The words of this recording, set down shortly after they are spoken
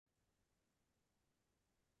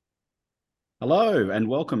Hello and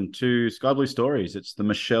welcome to Sky Blue Stories. It's the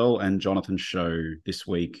Michelle and Jonathan show this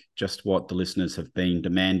week. Just what the listeners have been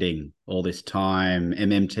demanding all this time.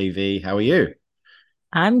 MMTV, how are you?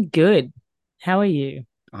 I'm good. How are you?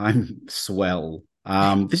 I'm swell.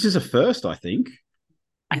 This is a first, I think.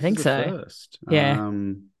 I This is think a so. first. Yeah.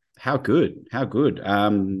 How good? How good?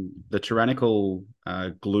 The tyrannical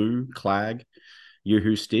glue clag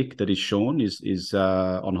yoo-hoo stick that is Sean is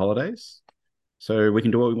on holidays, so we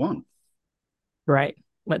can do what we want. Great.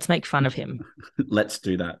 Let's make fun of him. Let's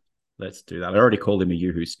do that. Let's do that. I already called him a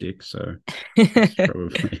Yoo-hoo stick, so that's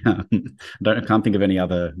probably. I can't think of any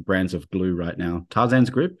other brands of glue right now. Tarzan's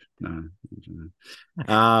grip, no.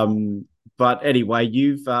 Um, but anyway,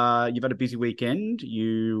 you've had a busy weekend.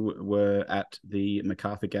 You were at the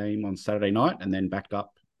MacArthur game on Saturday night, and then backed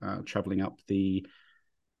up, traveling up the.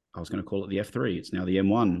 I was going to call it the F3. It's now the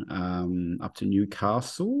M1, up to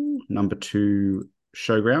Newcastle, number two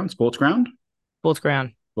showground, sports ground. Sports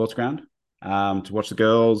ground. Sports ground, to watch the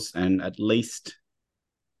girls, and at least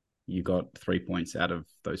you got 3 points out of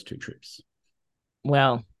those two trips.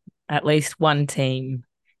 Well, at least one team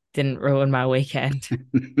didn't ruin my weekend.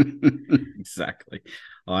 Exactly.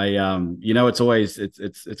 It's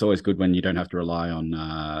always good when you don't have to rely on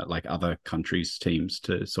like other countries' teams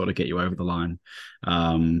to sort of get you over the line.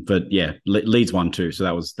 But yeah, Leeds won too, so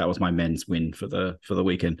that was my men's win for the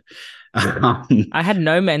weekend. Um, I had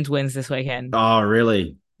no men's wins this weekend. oh,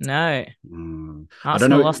 really? No. I don't know.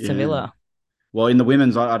 Arsenal lost to Yeah. Villa. Well, in the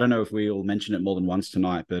women's, I don't know if we'll mention it more than once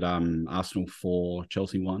tonight, but Arsenal 4,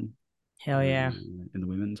 Chelsea 1 Hell yeah. in the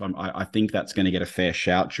women's. I think that's going to get a fair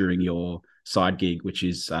shout during your side gig, which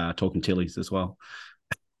is talking Tillies as well.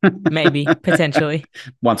 Maybe, potentially.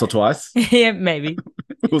 Once or twice. Yeah, maybe.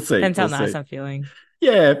 We'll see. Depends how We'll nice see. I'm feeling.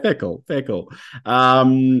 Yeah, fair call, fair call.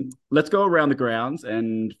 Let's go around the grounds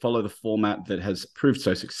and follow the format that has proved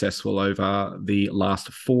so successful over the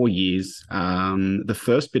last 4 years. The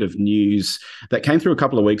first bit of news that came through a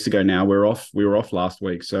couple of weeks ago. Now We were off last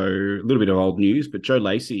week, so a little bit of old news. But Joe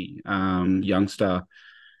Lacey, youngster,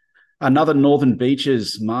 another Northern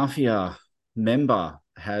Beaches Mafia member,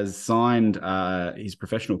 has signed his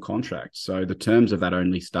professional contract. So the terms of that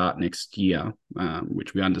only start next year,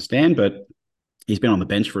 which we understand, but he's been on the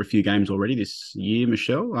bench for a few games already this year,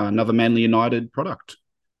 Michelle. Another Manly United product.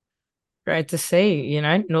 Great to see,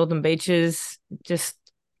 Northern Beaches just,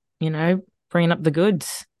 bringing up the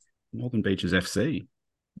goods. Northern Beaches FC.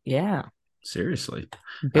 Yeah. Seriously.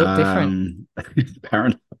 Built different.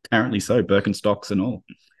 Apparently so, Birkenstocks and all.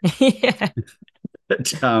 Yeah.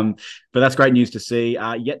 But that's great news to see.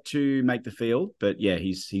 Yet to make the field, but yeah,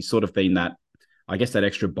 he's sort of been that, I guess, that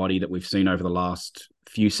extra body that we've seen over the last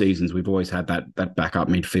few seasons. We've always had that backup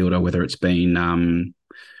midfielder, whether it's been Paddy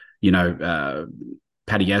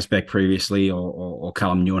Yazbek previously, or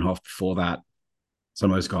Callum Neuenhoff before that.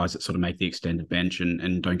 Some of those guys that sort of make the extended bench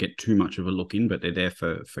and don't get too much of a look in, but they're there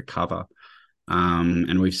for cover.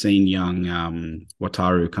 And we've seen young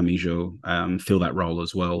Wataru Kamijo fill that role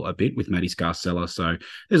as well a bit with Matty Scarcella. So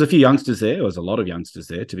there's a few youngsters there. There's a lot of youngsters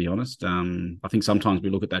there, to be honest. I think sometimes we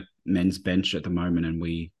look at that men's bench at the moment and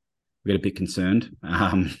we get a bit concerned.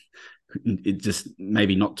 It just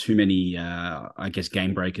maybe not too many, I guess,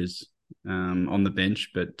 game breakers on the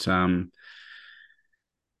bench, but they'll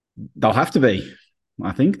have to be.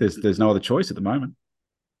 I think there's no other choice at the moment.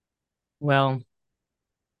 Well,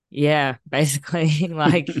 yeah, basically.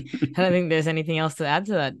 Like, I don't think there's anything else to add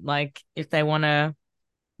to that. Like, if they want to,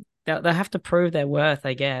 they'll have to prove their worth,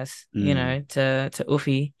 I guess, Mm. to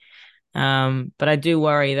Uffy. But I do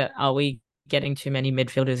worry that are we getting too many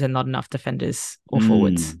midfielders and not enough defenders or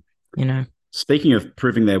forwards, Mm. you know? Speaking of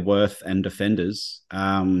proving their worth and defenders,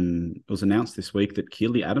 it was announced this week that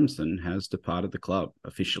Keely Adamson has departed the club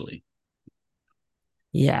officially,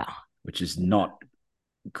 Yeah. which is not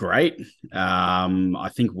great. I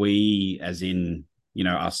think we, as in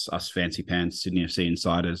us fancy pants Sydney FC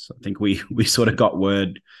insiders, I think we sort of got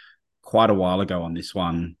word quite a while ago on this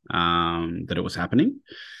one, that it was happening.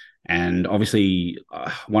 And obviously,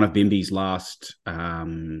 one of Bimby's last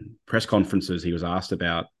press conferences, he was asked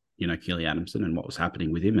about Keely Adamson and what was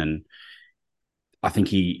happening with him, and I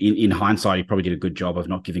think in hindsight, he probably did a good job of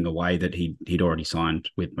not giving away that he'd already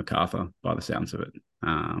signed with MacArthur by the sounds of it.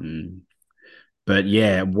 But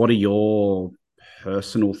yeah, what are your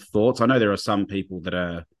personal thoughts? I know there are some people that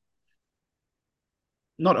are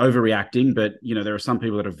not overreacting, but there are some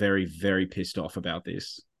people that are very, very pissed off about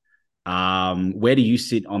this. Where do you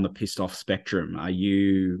sit on the pissed off spectrum? Are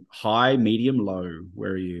you high, medium, low?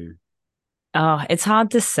 Where are you? Oh, it's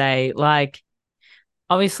hard to say. Like,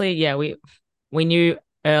 obviously, yeah, we knew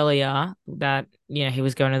earlier that he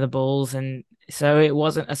was going to the Bulls, and so it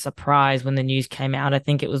wasn't a surprise when the news came out. I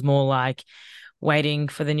think it was more like waiting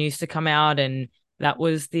for the news to come out, and that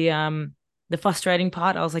was the frustrating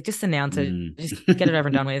part. I was like, just announce it, Mm. just get it over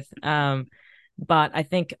and done with. But I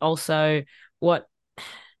think also what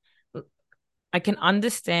I can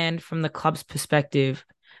understand from the club's perspective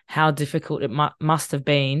how difficult it must have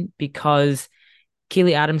been, because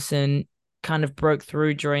Keely Adamson kind of broke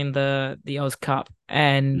through during the Oz Cup,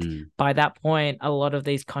 and Mm. by that point, a lot of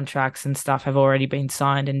these contracts and stuff have already been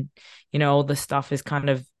signed, and all the stuff is kind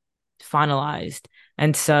of finalized.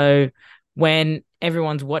 And so when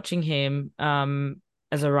everyone's watching him,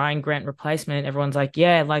 as a Ryan Grant replacement, everyone's like,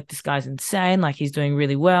 yeah, like this guy's insane, like he's doing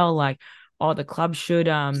really well, like, oh, the club Sign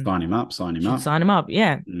him up, sign him should up. sign him up.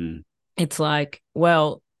 Yeah. Mm. It's like,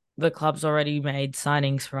 well, the club's already made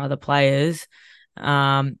signings for other players,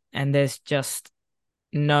 and there's just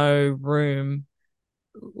no room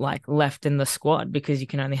like left in the squad, because you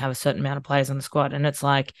can only have a certain amount of players on the squad. And it's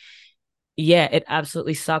like, yeah, it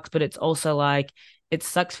absolutely sucks, but it's also like it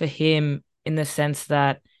sucks for him in the sense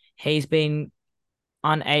that he's been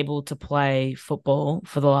unable to play football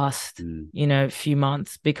for the last, Mm. few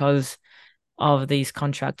months because of these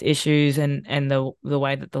contract issues, and the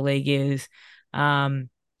way that the league is. Um,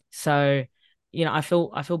 so I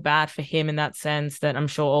feel bad for him in that sense, that I'm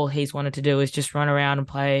sure all he's wanted to do is just run around and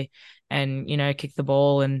play, and kick the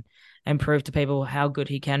ball, and prove to people how good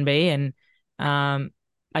he can be. And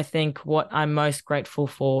I think what I'm most grateful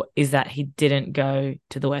for is that he didn't go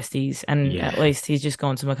to the Westies, and at Yeah, least he's just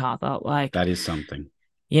gone to MacArthur. Like, that is something.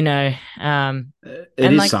 you know, um, It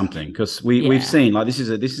and is like, something because we've yeah, seen like this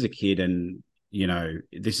is a kid, and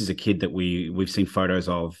this is a kid that we've seen photos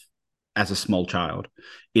of as a small child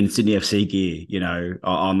in Sydney FC gear,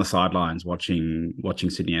 on the sidelines watching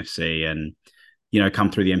Sydney FC, and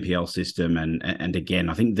come through the NPL system, and again,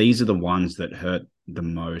 I think these are the ones that hurt the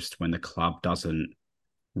most when the club doesn't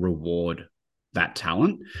reward that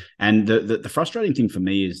talent. And the frustrating thing for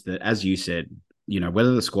me is that, as you said,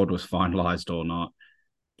 whether the squad was finalized or not,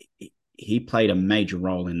 he played a major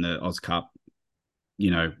role in the Oz Cup,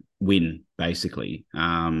 win basically.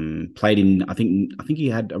 Played in, I think he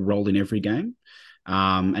had a role in every game,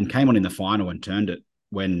 and came on in the final and turned it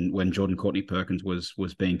when Jordan Courtney Perkins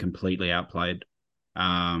was being completely outplayed.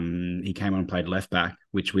 He came on and played left back,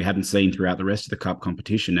 which we hadn't seen throughout the rest of the cup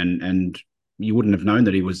competition, and you wouldn't have known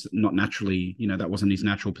that he was not naturally, that wasn't his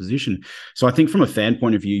natural position. So I think from a fan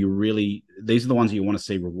point of view, these are the ones you want to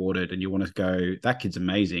see rewarded, and you want to go, that kid's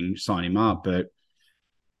amazing, sign him up. But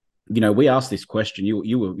we asked this question.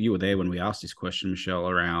 You were there when we asked this question, Michelle,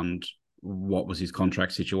 around what was his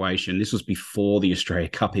contract situation. This was before the Australia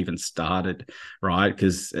Cup even started, right?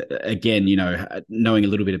 Because again, knowing a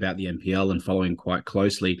little bit about the NPL and following quite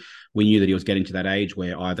closely, we knew that he was getting to that age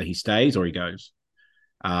where either he stays or he goes.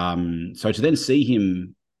 So to then see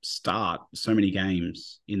him start so many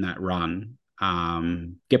games in that run,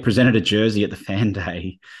 get presented a jersey at the fan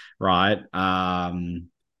day, right? And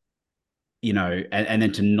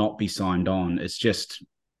then to not be signed on, it's just,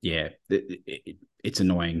 yeah, it's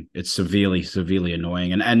annoying. It's severely, severely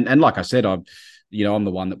annoying. And like I said, I'm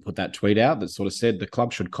the one that put that tweet out that sort of said the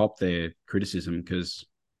club should cop their criticism, because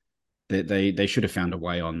they should have found a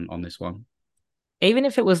way on this one. even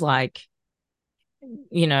if it was like,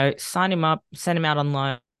 sign him up, send him out on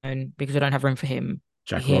loan because we don't have room for him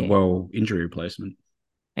Jack here. Rodwell injury replacement.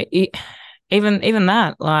 It- even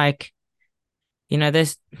that, like,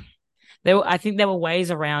 there's I think there were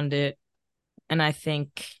ways around it, and I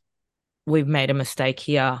think we've made a mistake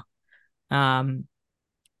here. Um,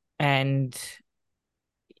 and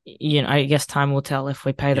I guess time will tell if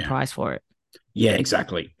we pay the Yeah. price for it. Yeah,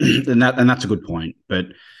 exactly. And that's a good point. But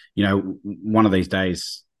one of these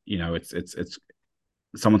days, it's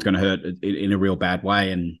someone's going to hurt in a real bad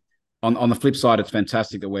way. And on the flip side, it's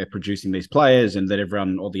fantastic that we're producing these players, and that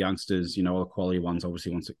everyone, all the youngsters, all the quality ones,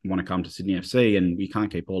 obviously want to come to Sydney FC, and we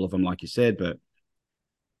can't keep all of them, like you said. But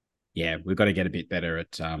yeah, we've got to get a bit better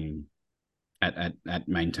at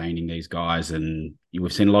maintaining these guys. And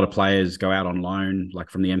we've seen a lot of players go out on loan, like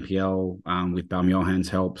from the NPL, with Balmjohan's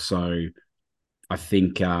help. So I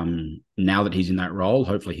think now that he's in that role,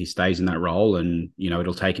 hopefully he stays in that role, and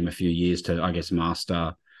it'll take him a few years to, I guess,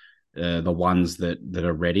 master the ones that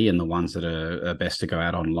are ready, and the ones that are best to go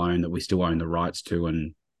out on loan that we still own the rights to,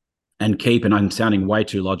 and keep. And I'm sounding way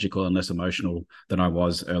too logical and less emotional than I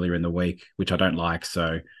was earlier in the week, which I don't like.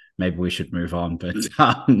 So maybe we should move on. But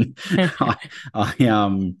I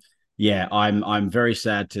yeah, I'm very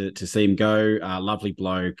sad to see him go. Lovely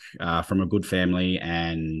bloke, from a good family,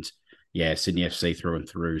 and yeah, Sydney FC through and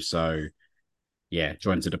through. So yeah,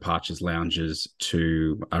 joins the departures lounges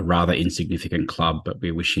to a rather insignificant club, but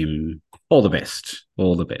we wish him all the best.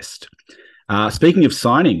 All the best. Speaking of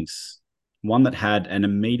signings, one that had an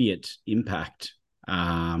immediate impact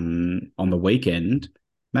on the weekend,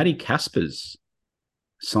 Maddie Caspers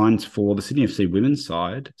signs for the Sydney FC women's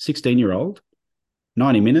side, 16-year-old,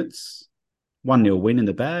 90 minutes, 1-0 win in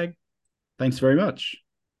the bag. Thanks very much.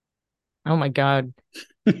 Oh my God.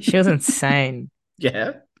 She was insane.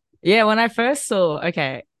 Yeah. Yeah, when I first saw,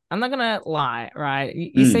 okay, I'm not gonna lie, right?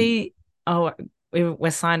 You Mm, see, oh,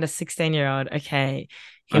 we're signed a 16-year-old. Okay,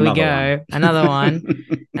 here we another one. go, another one.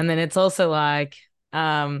 And then it's also like,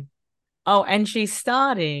 um, oh, and she's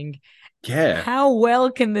starting. Yeah. How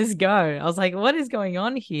well can this go? I was like, what is going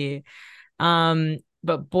on here?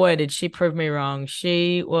 But boy, did she prove me wrong.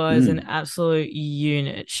 She was an Mm. absolute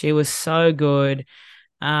unit. She was so good.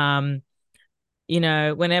 Um,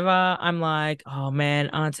 whenever I'm like, oh man,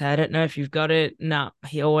 Ante, I don't know if you've got it. No,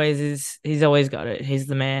 he always is. He's always got it. He's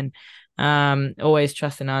the man. Always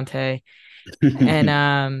trust in Ante.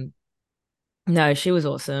 And no, she was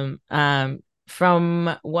awesome.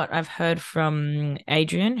 From what I've heard from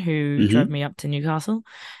Adrian, who drove Hmm. me up to Newcastle,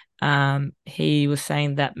 he was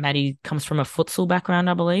saying that Maddie comes from a futsal background,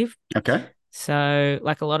 I believe. Okay. So,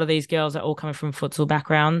 like a lot of these girls are all coming from futsal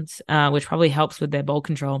backgrounds, which probably helps with their ball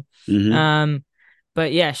control. Hmm. Um,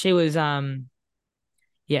 but yeah, she was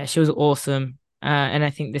awesome. And I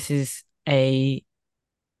think this is a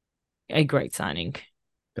great signing.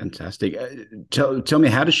 Fantastic. Tell me,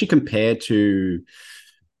 how does she compare to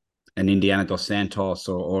an Indiana Dos Santos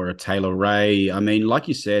or a Taylor Ray? I mean, like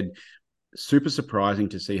you said, super surprising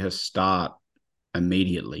to see her start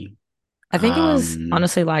immediately. I think it was Um,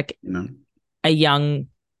 honestly like you know. a young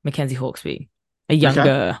Mackenzie Hawksby, a Okay.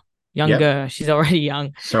 Yep. younger. She's already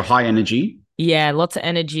young. So high energy. Yeah, lots of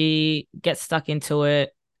energy, get stuck into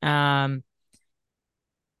it. Um,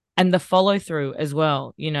 and the follow through as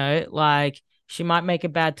well, like she might make a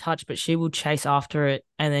bad touch, but she will chase after it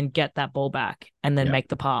and then get that ball back and then Yeah. make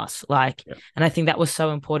the pass. Like, Yeah. and I think that was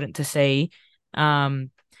so important to see.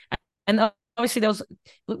 Um, and obviously there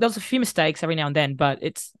was a few mistakes every now and then, but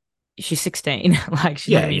she's 16, like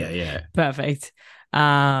she's not Yeah. gonna be Yeah. Yeah. perfect.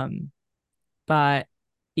 Um, but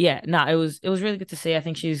yeah, no, it was really good to see. I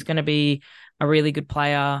think she's gonna be a really good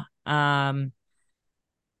player.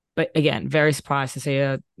 But again, very surprised to see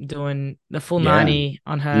her doing the full Yeah. 90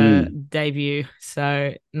 on her Mm. debut.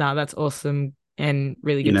 So, no, that's awesome and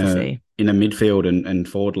really In good to a see. in a midfield and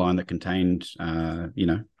forward line that contained,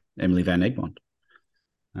 Emily Van Egmond.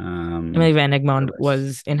 Emily Um, Van no Egmond less.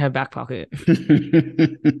 was in her back pocket.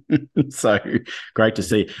 So great to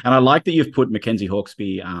see. And I like that you've put Mackenzie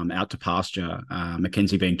Hawksby out to pasture,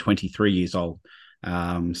 Mackenzie being 23 years old.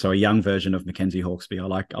 So a young version of Mackenzie Hawksby.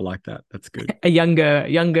 I like that. That's good. A younger.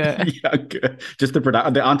 Younger. Just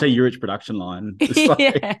the Ante Urich production line. Just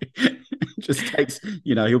Yeah. like just takes,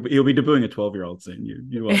 he'll be debuting a 12-year-old soon.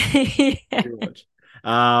 You watch. Yeah. You watch.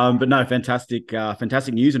 But no, fantastic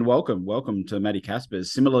news, and welcome to Maddie Caspers.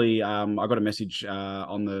 Similarly, I got a message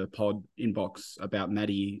on the pod inbox about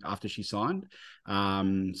Maddie after she signed.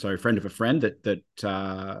 So a friend of a friend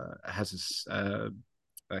that has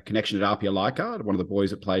a connection at Apia Leichhardt, one of the boys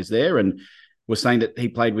that plays there, and was saying that he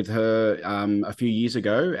played with her a few years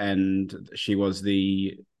ago, and she was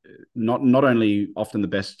the not only often the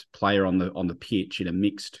best player on the pitch in a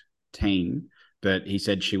mixed team, but he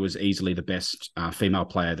said she was easily the best female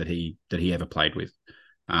player that he ever played with.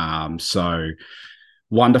 So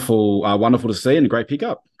wonderful to see, and great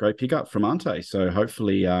pickup from Ante. So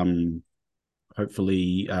hopefully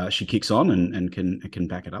she kicks on and can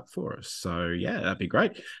back it up for us. So yeah, that'd be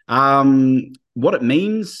great. What it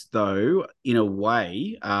means, though, in a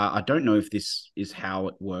way, I don't know if this is how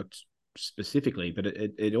it worked specifically, but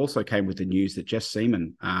it also came with the news that Jess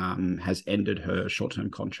Seaman has ended her short-term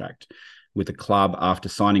contract with the club after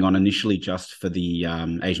signing on initially just for the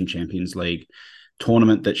Asian Champions League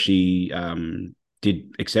tournament that she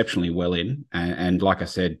did exceptionally well in. And like I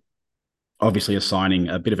said, obviously assigning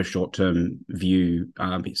a bit of a short-term view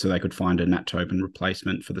so they could find a Nat Tobin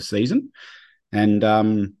replacement for the season.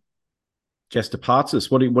 And Jess departs us.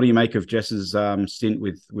 What do you make of Jess's stint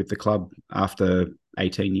with the club after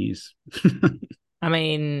 18 years? I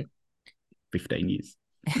mean, 15 years.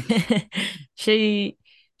 she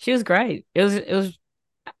she was great. It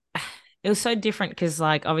was so different because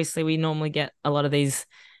like obviously we normally get a lot of these,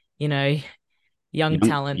 you know, young Young,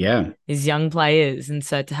 talent, yeah. these young players. And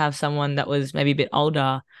so to have someone that was maybe a bit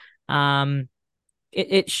older, um,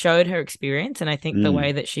 it showed her experience. And I think the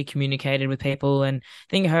way Mm, that she communicated with people, and I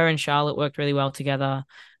think her and Charlotte worked really well together.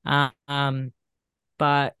 Uh, um,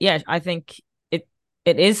 but yeah, I think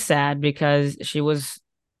it is sad because she was,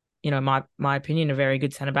 my opinion, a very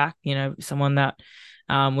good centre back. Someone that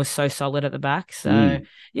was so solid at the back. So Mm,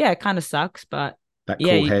 yeah, it kind of sucks, but that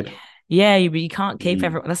yeah, cool head. you can't keep Mm,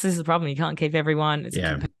 everyone. This is the problem. You can't keep everyone. It's a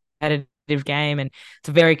yeah, competitive game, and it's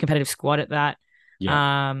a very competitive squad at that.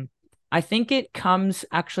 yeah, Um, I think it comes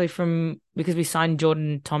actually from because we signed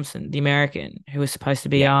Jordan Thompson, the American, who was supposed to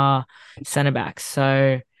be yeah, our centre back.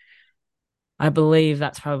 So I believe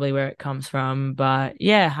that's probably where it comes from. But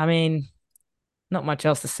yeah, I mean, not much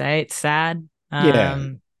else to say. It's sad. yeah.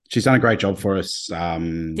 She's done a great job for us.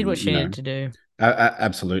 Did what she needed to do.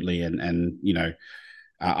 Absolutely, and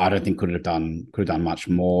I don't think could have done much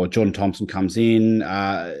more. Jordan Thompson comes in.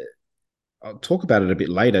 I'll talk about it a bit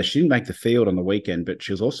later. She didn't make the field on the weekend, but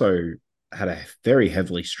she was also had a very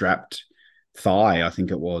heavily strapped thigh. I think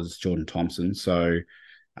it was Jordan Thompson. So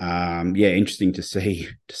yeah, interesting to see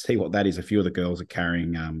what that is. A few of the girls are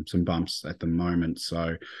carrying some bumps at the moment.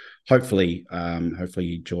 So hopefully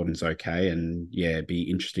Jordan's okay. And yeah, it'd be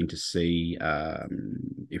interesting to see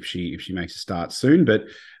if she makes a start soon. But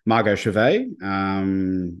Margot Chevet,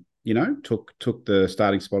 took the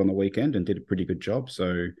starting spot on the weekend and did a pretty good job.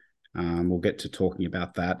 So we'll get to talking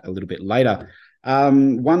about that a little bit later.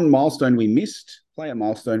 One milestone we missed, player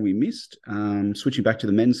milestone we missed, switching back to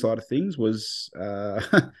the men's side of things, was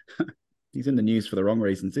he's in the news for the wrong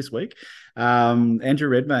reasons this week. Andrew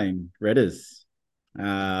Redmayne, Redders,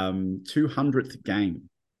 200th game,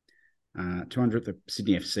 200th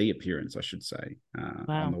Sydney FC appearance, I should say, on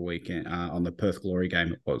Wow. the weekend, on the Perth Glory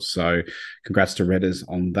game it was. So congrats to Redders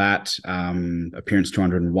on that. Appearance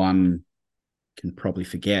 201, can probably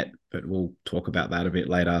forget, but we'll talk about that a bit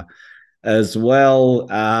later as well.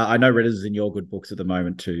 I know Reddit is in your good books at the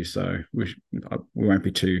moment too, so we won't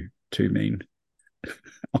be too mean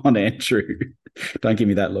on Andrew. Don't give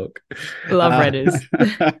me that look. Love Uh,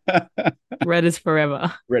 Redders. Redders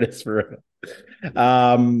forever. Reddit's forever.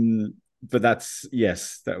 But that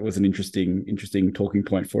was an interesting talking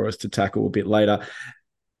point for us to tackle a bit later.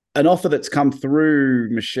 An offer that's come through,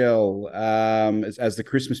 Michelle, as the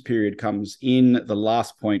Christmas period comes in, the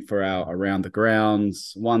last point for our around the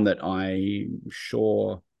grounds, one that I'm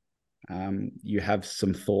sure you have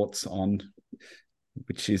some thoughts on,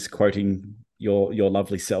 which is quoting your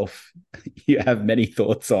lovely self. You have many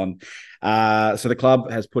thoughts on. So the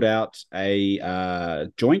club has put out a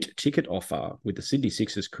joint ticket offer with the Sydney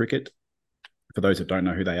Sixers Cricket. For those that don't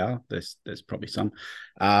know who they are, there's probably some.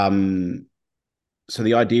 So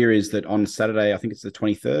the idea is that on Saturday, I think it's the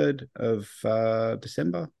 23rd of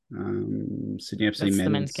December, Sydney FC That's the men's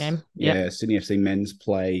men's, game. Yep. yeah, Sydney FC men's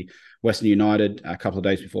play Western United a couple of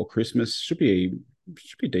days before Christmas. Should be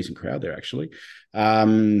a decent crowd there actually.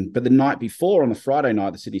 But the night before, on the Friday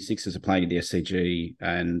night, the Sydney Sixers are playing at the SCG,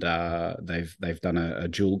 and they've done a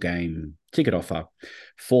dual game ticket offer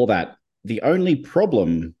for that. The only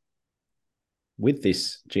problem with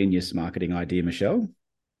this genius marketing idea, Michelle,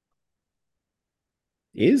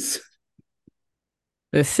 is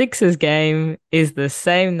The Sixers game is the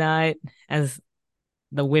same night as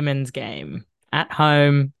the women's game at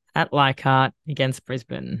home at Leichhardt against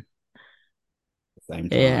Brisbane. same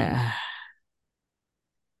time. Yeah.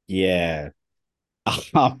 Yeah.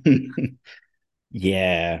 Um,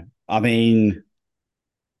 yeah. I mean,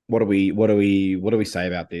 what do we say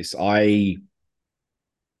about this? I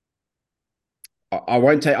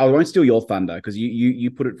won't steal your thunder because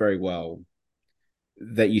you put it very well,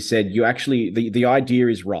 that you said you actually the idea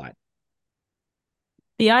is right.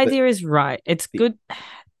 The But idea is right. It's the, good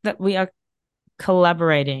that we are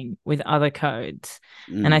collaborating with other codes.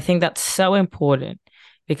 And I mm, think that's so important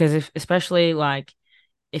because especially like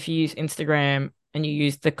if you use Instagram and you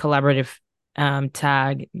use the collaborative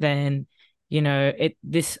tag, then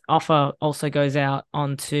this offer also goes out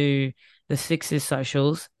onto the Sixers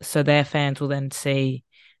socials, so their fans will then see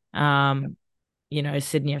Sydney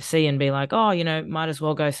FC and be like, oh, might as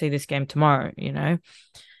well go see this game tomorrow.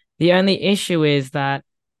 The only issue is that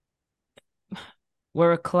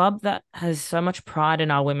we're a club that has so much pride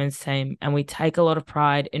in our women's team, and we take a lot of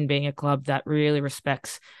pride in being a club that really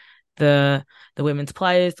respects the women's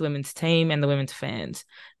players, the women's team, and the women's fans.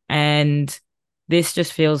 And this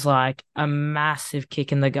just feels like a massive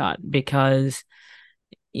kick in the gut because,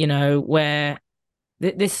 where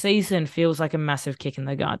this season feels like a massive kick in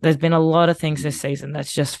the gut. There's been a lot of things this season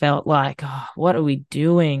that's just felt like, oh, what are we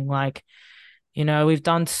doing? Like, we've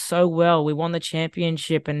done so well. We won the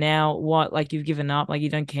championship, and now what? Like, you've given up, like you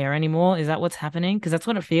don't care anymore. Is that what's happening? Because that's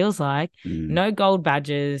what it feels like. mm, No gold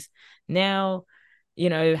badges. Now,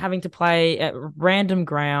 having to play at random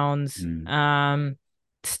grounds. mm.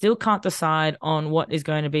 still can't decide on what is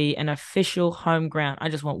going to be an official home ground. I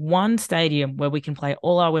just want one stadium where we can play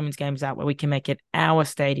all our women's games out, where we can make it our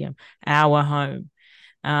stadium, our home.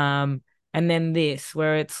 And then this,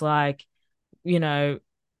 where it's like, you know,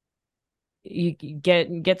 you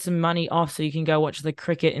get some money off so you can go watch the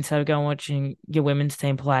cricket instead of going watching your women's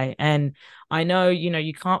team play. And I know,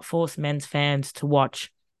 you can't force men's fans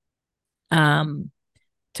um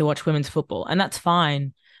to watch women's football, and that's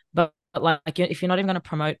fine. But like, if you're not even going to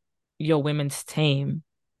promote your women's team,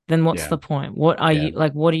 then what's Yeah. the point? What are Yeah. you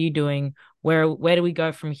like? What are you doing? Where do we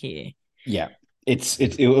go from here? Yeah.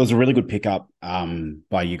 It was a really good pickup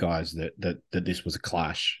by you guys that this was a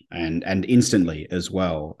clash and instantly as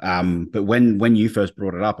well. But when you first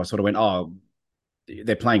brought it up, I sort of went, oh,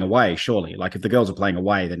 they're playing away, surely. Like if the girls are playing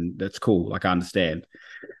away, then that's cool. Like I understand.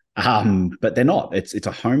 But they're not. It's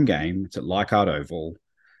a home game. It's at Leichhardt Oval.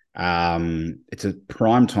 It's a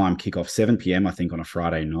prime time kickoff, 7 p.m. I think on a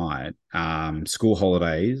Friday night. School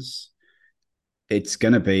holidays. It's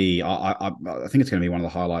going to be. I think it's going to be one of the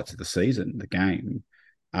highlights of the season. The game,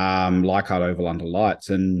 Leichhardt Oval under lights,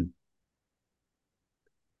 and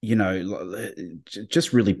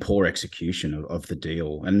just really poor execution of the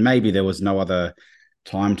deal. And maybe there was no other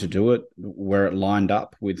time to do it where it lined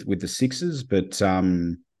up with the Sixers, but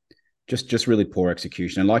just really poor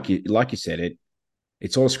execution. And like you said,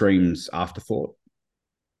 it sort of screams afterthought.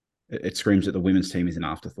 It screams that the women's team is an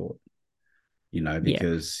afterthought, Yeah,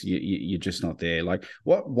 because you're just not there. Like,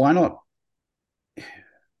 what? Why not?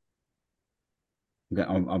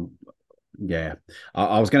 Yeah.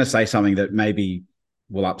 I was going to say something that maybe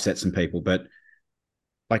will upset some people, but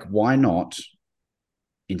like, why not,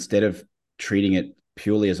 instead of treating it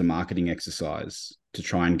purely as a marketing exercise to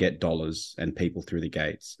try and get dollars and people through the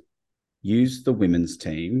gates, use the women's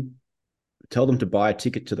team, tell them to buy a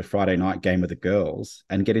ticket to the Friday night game with the girls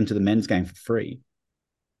and get into the men's game for free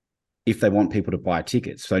if they want people to buy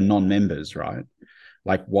tickets. So non-members, right?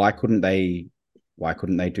 Like, why couldn't they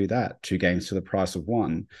do that? Two games for the price of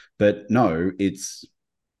one. But no, it's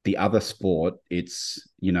the other sport. It's,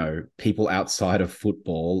 people outside of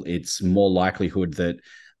football. It's more likelihood that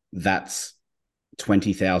that's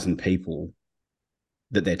 20,000 people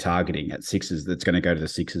that they're targeting at Sixers, that's going to go to the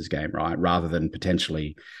Sixers game, right? Rather than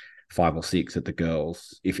potentially 5 or 6 at the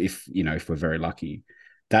girls, if we're very lucky.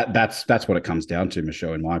 That's what it comes down to,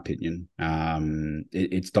 Michelle, in my opinion.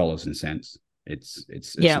 It's dollars and cents. It's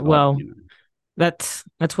yeah. not, Well, that's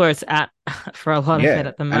where it's at for a lot of it yeah,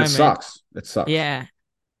 at the and it moment. sucks. It sucks. Yeah,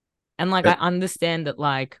 and like I It, understand that,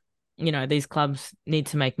 like, these clubs need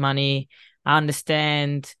to make money. I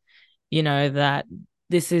understand, that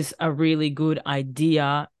this is a really good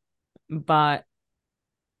idea, but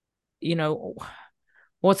you know,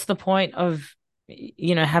 what's the point of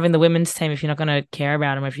having the women's team if you're not going to care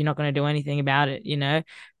about them, if you're not going to do anything about it?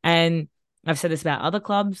 And I've said this about other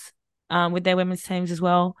clubs with their women's teams as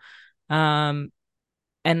well. Um,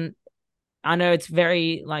 and I know it's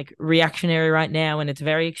very like reactionary right now and it's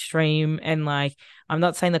very extreme. And like, I'm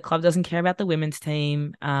not saying the club doesn't care about the women's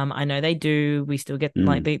team. I know they do. We still get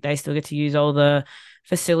like mm, they still get to use all the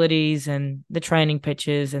facilities and the training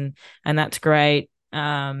pitches, and that's great.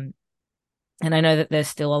 And I know that there's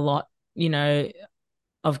still a lot,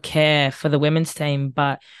 of care for the women's team.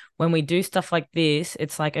 But when we do stuff like this,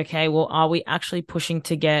 it's like, okay, well, are we actually pushing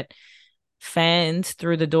to get fans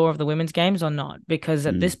through the door of the women's games or not? Because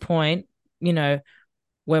at this mm. point, you know,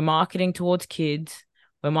 we're marketing towards kids,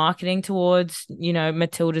 we're marketing towards,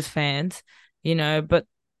 Matilda's fans, but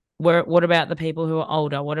what about the people who are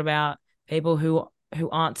older? What about people who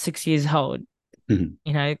aren't 6 years old?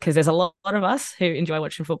 Because there's a lot of us who enjoy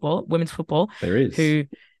watching football, women's football, There is. who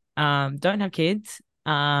don't have kids,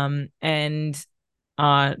 and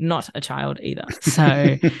are not a child either.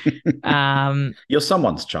 So um, You're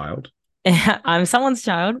someone's child. I'm someone's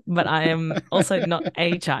child, but I am also not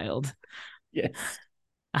a child. Yes,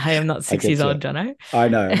 I am not I 6 years get you. old, Jono. I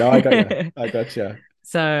know. No, I got you. I got you.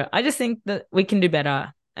 So I just think that we can do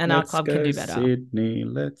better and our Let's club can go, do better. Sydney.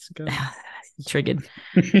 Let's go. Triggered.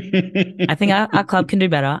 I think our club can do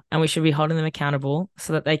better and we should be holding them accountable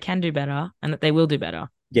so that they can do better and that they will do better.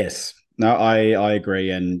 Yes. No, I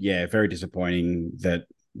agree. And yeah, very disappointing that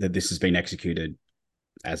this has been executed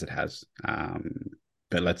as it has.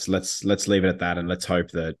 But let's leave it at that, and let's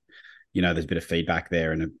hope that there's a bit of feedback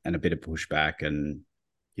there and a bit of pushback. And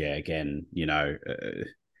yeah, again,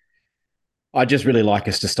 I just really like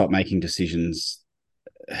us to stop making decisions.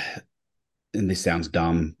 And this sounds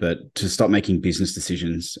dumb, but to stop making business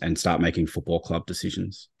decisions and start making football club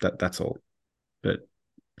decisions. That's all. But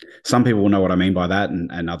some people will know what I mean by that,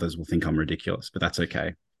 and others will think I'm ridiculous. But that's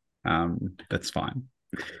okay. That's fine.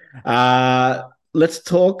 Uh, let's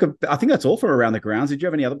talk. I think that's all from around the grounds. Did you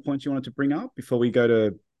have any other points you wanted to bring up before we go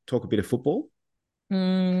to talk a bit of football?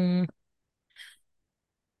 Mm,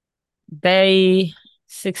 they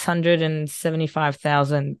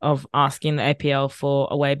 675,000 of asking the APL for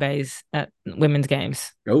away bays at women's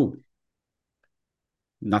games. Oh,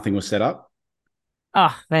 nothing was set up.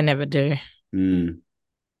 Oh, they never do. Mm,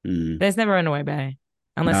 mm. There's never an away bay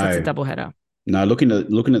unless it's a No, double header. no. Looking at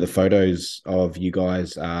the photos of you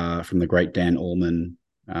guys from the great Dan Allman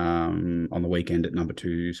on the weekend at number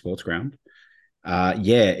 2 Sports Ground.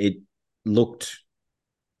 Yeah, looked.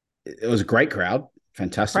 It was a great crowd,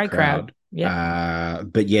 fantastic Great crowd. crowd. Yep.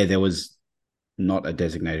 But yeah, there was not a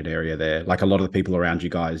designated area there. Like a lot of the people around you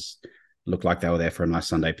guys looked like they were there for a nice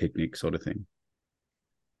Sunday picnic sort of thing.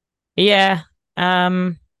 Yeah.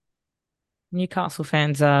 Um, Newcastle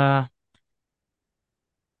fans are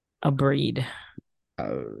a breed.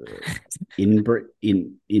 Uh, in a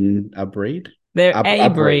breed, They're a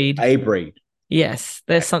breed. a breed. Yes,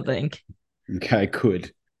 there's something. Okay,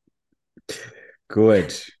 good,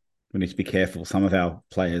 good. We need to be careful. Some of our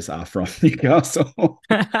players are from Newcastle.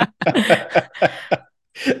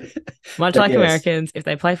 Much But like yes, Americans, if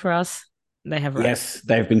they play for us, they have rights. yes,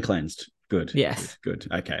 they've been cleansed. Good, Yes. good,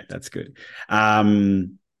 good. Okay, that's good.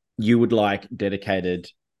 Um, you would like dedicated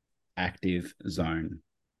active zone.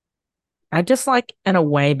 I just like an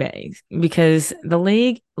away base because the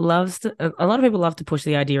league loves to, a lot of people love to push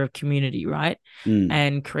the idea of community, right? Mm,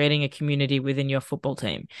 And creating a community within your football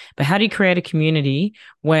team. But how do you create a community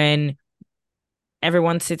when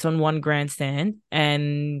everyone sits on one grandstand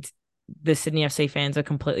and the Sydney FC fans are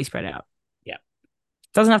completely spread out? yeah,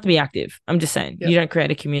 It doesn't have to be active. I'm just saying yeah, you don't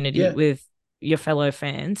create a community yeah, with your fellow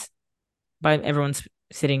fans by everyone's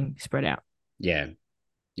sitting spread out. yeah.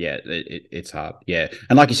 Yeah, it's hard. Yeah,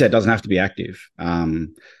 and like you said, it doesn't have to be active.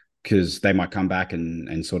 Because they might come back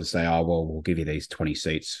and sort of say, "Oh, well, we'll give you these 20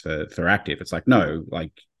 seats for active." It's like no,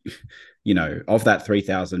 like of that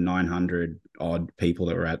 3,900 odd people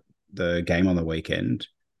that were at the game on the weekend,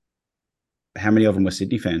 how many of them were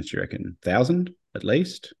Sydney fans? Do you reckon 1,000 at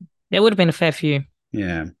least? There would have been a fair few.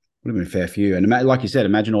 Yeah, would have been a fair few. And like you said,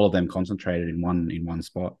 imagine all of them concentrated in one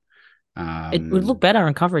spot. It would look better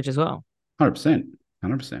on coverage as well. 100%,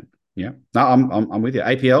 100%. Yeah, no, I'm with you.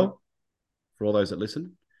 APL for all those that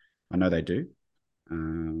listen. I know they do.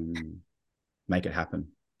 Um, make it happen.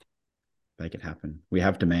 Make it happen. We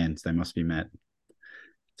have demands. They must be met,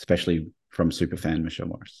 especially from superfan Michelle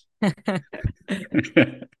Morris.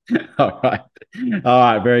 All right. All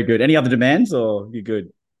right. Very good. Any other demands or you good?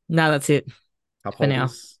 No, that's it Cup for now.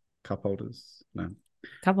 holders? Cup holders? No.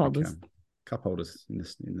 Cup Okay. holders. Cup holders in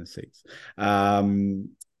the seats.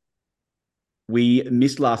 We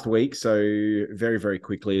missed last week, so very, very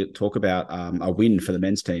quickly talk about a win for the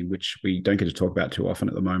men's team, which we don't get to talk about too often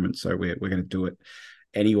at the moment. So we're going to do it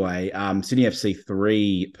anyway. Sydney FC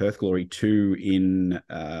 3, Perth Glory 2 in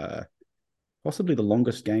possibly the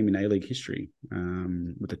longest game in A-League history,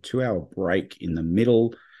 with a 2-hour break in the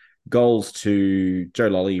middle. Goals to Joe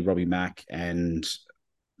Lolly, Robbie Mack, and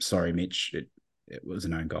sorry, Mitch, it was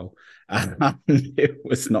an own goal. It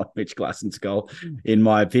was not Mitch Glassen's goal, in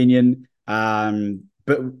my opinion.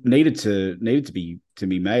 But needed to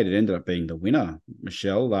be made. It ended up being the winner,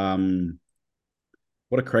 Michelle.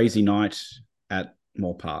 What a crazy night at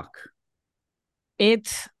Moore Park.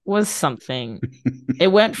 It was something. It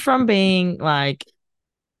went from being like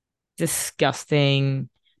disgusting,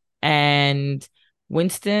 and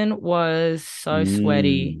Winston was so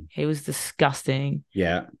sweaty. Mm, He was disgusting.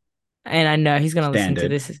 yeah, And I know he's going to listen to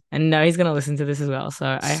standard, this. I know he's going to listen to this as well. So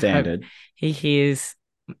I hope standard. he hears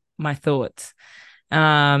my thoughts.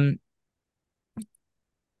 Um,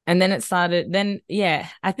 and then it started. Then yeah,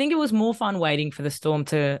 I think it was more fun waiting for the storm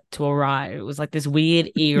to arrive. It was like this weird,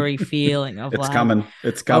 eerie feeling of It's like coming.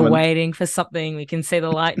 It's we're coming. waiting for something. We can see the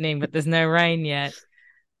lightning, but there's no rain yet.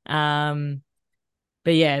 Um,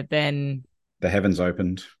 but yeah, then The heavens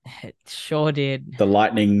opened. it sure did. The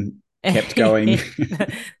lightning kept going.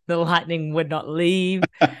 The lightning would not leave.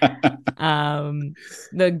 Um,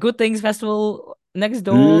 the Good Things Festival next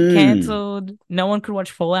door Mm. cancelled. No one could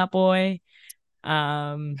watch Fallout Boy.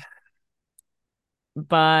 Um,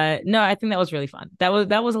 but no, I think that was really fun. That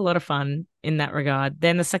was a lot of fun in that regard.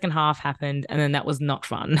 Then the second half happened, and then that was not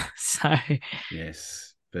fun. So Yes.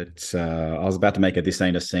 But I was about to make a "this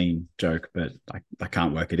ain't a scene" joke, but I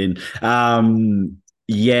can't work it in.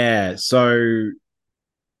 Yeah, so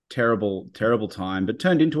terrible, terrible time, but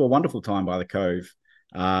turned into a wonderful time by the Cove,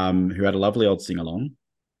 who had a lovely old sing along.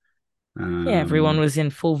 yeah, everyone Um, was in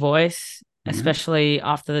full voice, yeah, especially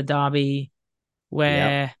after the derby, yeah.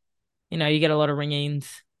 where you get a lot of ring-ins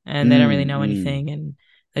and they don't really Mm, know mm. anything, and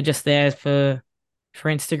they're just there for for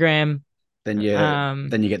Instagram. Then you Um,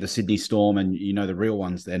 then you get the Sydney Storm, and the real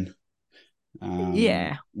ones then,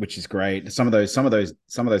 yeah, which is great. Some of those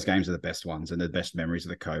games are the best ones, and the best memories of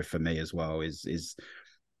the Cove for me as well is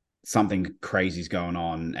something crazy's going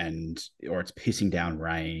on, or it's pissing down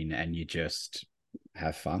rain, and you just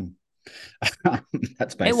have fun.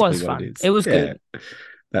 That's it basically was what it fun. is. It was Yeah, good.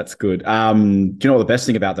 that's good. Do you know what the best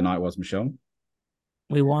thing about the night was, Michelle?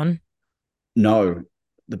 We won. No,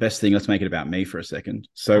 the best thing. Let's make it about me for a second.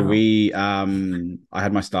 So Oh, I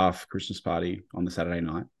had my staff Christmas party on the Saturday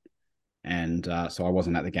night, and so I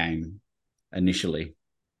wasn't at the game initially,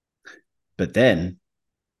 but then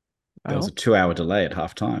there was a well, 2 hour delay at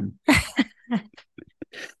halftime.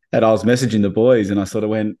 And I was messaging the boys, and I sort of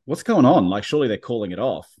went, "What's going on? Like, surely they're calling it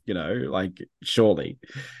off, like surely."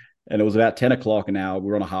 And it was about 10 o'clock, and now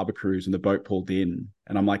we're on a harbour cruise, and the boat pulled in,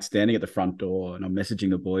 and I'm like standing at the front door, and I'm messaging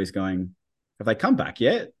the boys, going, "Have they come back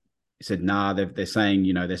yet?" He said, "Nah, they're saying,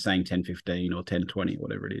 they're saying 10:15 or 10:20,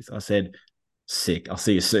 whatever it is." I said, "Sick. I'll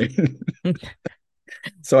see you soon."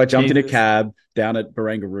 So I jumped in a Jesus. cab down at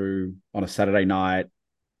Barangaroo on a Saturday night,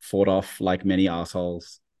 fought off like many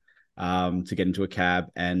assholes to get into a cab,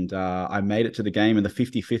 and I made it to the game in the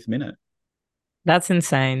 55th minute. That's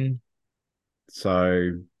insane.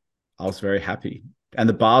 So I was very happy. And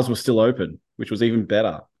the bars were still open, which was even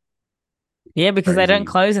better. Yeah, because they don't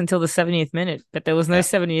Crazy. close until the 70th minute, but there was no Yeah,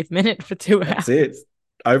 70th minute for 2 hours. that's it.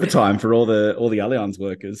 Overtime for all the Allianz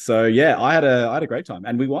workers. So yeah, I had a great time,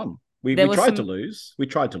 and we won. We There we was tried to some, lose. We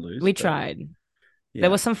tried to lose, we but tried. There yeah.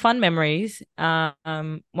 were some fun memories.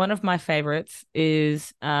 One of my favorites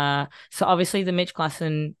is so obviously the Mitch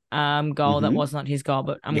Klassen goal that Mm-hmm. was not his goal,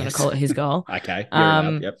 but I'm gonna Yes. call it his goal. Okay, you're allowed.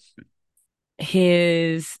 Um, Yep.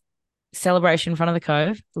 his celebration in front of the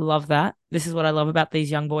Cove, love that. This is what I love about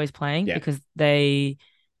these young boys playing Yeah. because they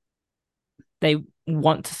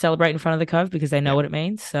want to celebrate in front of the Cove because they know Yeah. what it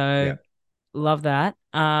means. Yeah. So love that.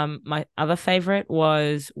 My other favorite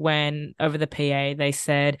was when over the PA they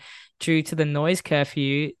said, due to the noise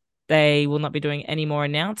curfew, they will not be doing any more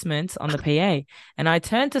announcements on the PA. And I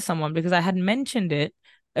turned to someone because I had mentioned it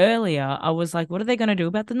earlier. I was like, what are they going to do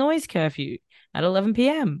about the noise curfew at 11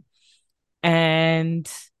 p.m.? And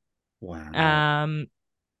Wow. um,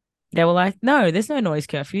 they were like, no, there's no noise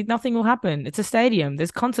curfew. Nothing will happen. It's a stadium.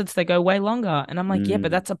 There's concerts that go way longer. And I'm like, yeah, but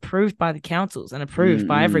Mm, that's approved by the councils and approved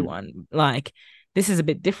by mm, everyone. Like, this is a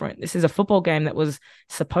bit different. This is a football game that was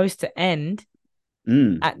supposed to end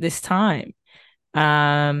mm. at this time,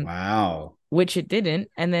 um, Wow. which it didn't.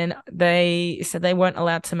 And then they said they weren't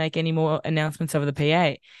allowed to make any more announcements over the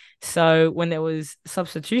PA. So when there was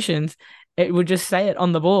substitutions, it would just say it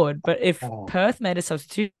on the board. But if Oh. Perth made a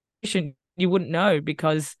substitution, you wouldn't know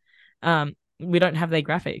because we don't have their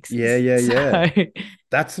graphics. Yeah, yeah, So yeah.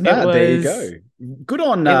 That's it mad. There you go. was Good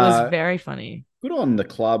on it was uh very funny. good on the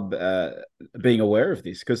club being aware of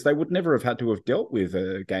this, because they would never have had to have dealt with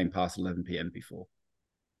a game past 11 p.m. before.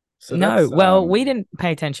 So No, that's well, we didn't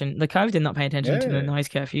pay attention. The Cove did not pay attention to the yeah. noise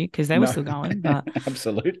curfew because they were No, still going, but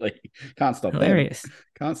absolutely. Can't stop them. hilarious.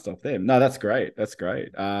 Can't stop them. No, that's great. That's great.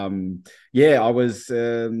 Yeah, I was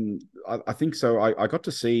I think so. I got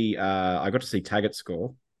to see Taggart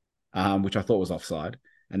score, which I thought was offside.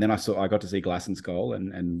 And then I got to see Glassen's goal,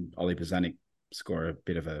 and Ollie Bozanic score a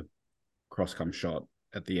bit of a cross come shot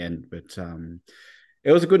at the end. But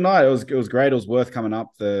it was a good night. It was great. It was worth coming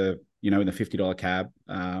up in the $50 cab,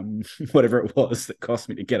 whatever it was that cost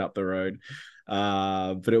me to get up the road.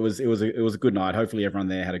 But it was a good night. Hopefully everyone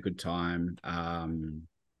there had a good time. And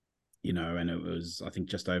it was, I think,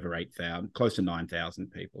 just over 8,000, close to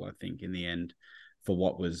 9,000 people, I think, in the end, for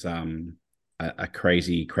what was a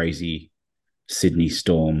crazy, crazy Sydney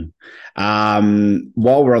Storm.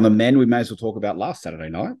 While we're on the men, we may as well talk about last Saturday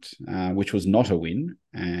night, which was not a win,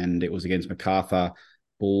 and it was against Macarthur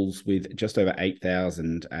Bulls with just over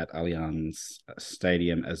 8,000 at Allianz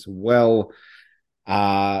Stadium as well.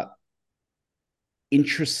 Uh,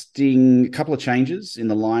 Interesting couple of changes in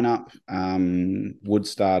the lineup. Wood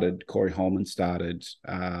started, Corey Holman started.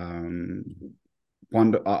 I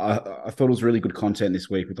thought it was really good content this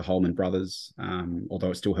week with the Holman brothers,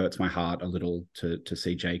 although it still hurts my heart a little to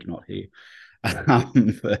see Jake not here.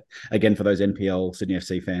 Again, for those NPL Sydney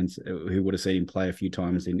FC fans who would have seen him play a few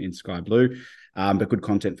times in Sky Blue, but good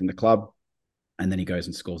content from the club. And then he goes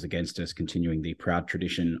and scores against us, continuing the proud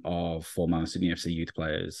tradition of former Sydney FC youth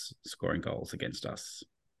players scoring goals against us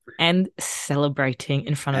And celebrating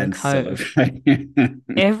in front of the and Cove celebrating.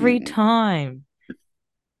 every time.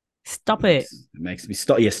 Stop it. Makes me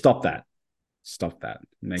stop. Yeah, stop that. Stop that.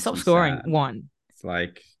 It makes Stop me scoring sad. one. It's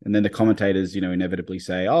like, and then the commentators, inevitably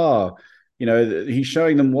say, "Oh, he's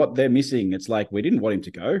showing them what they're missing." It's like, we didn't want him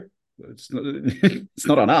to go. It's not, it's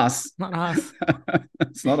not on us. Not us.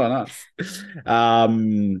 It's not on us.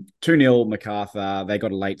 2-0 MacArthur. They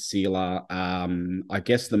got a late sealer. I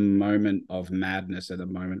guess the moment of madness at the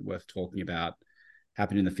moment worth talking about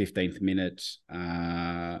happened in the 15th minute.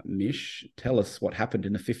 Mish, tell us what happened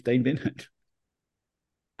in the 15th minute.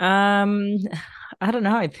 Um, I don't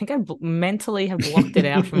know. I think mentally have blocked it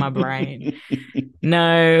out from my brain.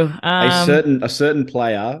 No. A certain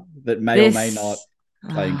player that may or may not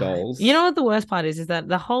This. playing You know goals. what the worst part is that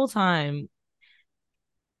the whole time.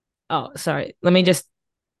 Oh, sorry. Let me just.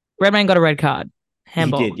 Redmayne got a red card. He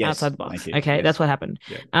Handball did, yes. outside the box. Thank you. Okay, that's Yes. what happened.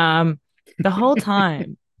 Yeah. The whole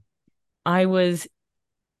time I was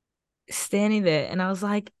standing there and I was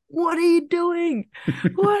like, what are you doing?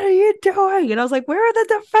 What are you doing? And I was like, where are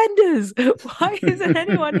the defenders? Why isn't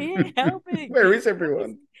anyone here helping? Where is What is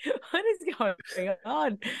everyone? what is going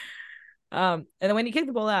on? And then when he kicked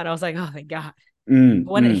the ball out, I was like, oh thank God. Mm,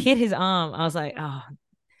 But when it mm. hit his arm, I was like,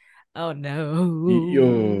 oh no.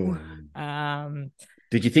 Yo. Um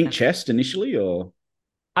Did you think chest initially, or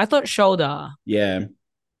I thought shoulder, yeah,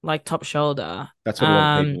 like top shoulder. that's what a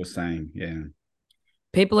lot of people Um were saying. Yeah.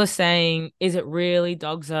 People are saying, is it really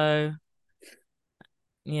Dogzo?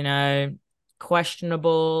 You know,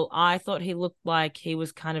 questionable. I thought he looked like he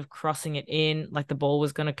was kind of crossing it in, like the ball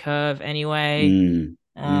was going to curve anyway. Mm,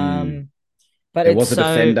 mm. Um, but There it's was a so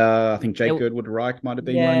defender. I think Jake it, Girdwood Reich might have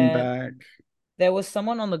been running yeah, back. there was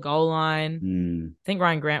someone on the goal line. Mm. I think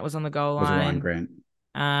Ryan Grant was on the goal Was a Ryan line. Grant.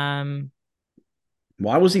 Um,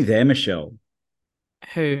 Why was he there, Michelle?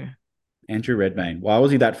 who? Andrew Redmayne. Why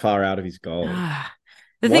was he that far out of his goal?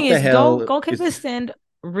 The thing What the is, hell goalkeepers is stand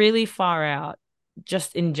really far out,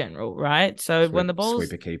 just in general, right? So when the ball's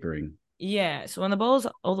sweeper keepering? yeah, so when the ball's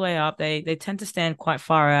all the way up, they tend to stand quite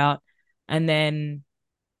far out, and then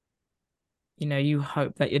you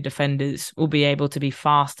hope that your defenders will be able to be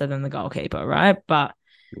faster than the goalkeeper, right? But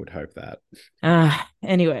You would hope that.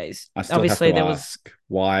 anyways, I still have obviously to there was ask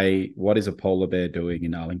why. What is a polar bear doing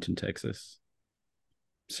in Arlington, Texas?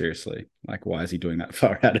 Seriously, like, why is he doing that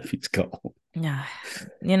far out of his goal? yeah,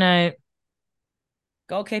 you know,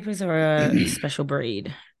 goalkeepers are a special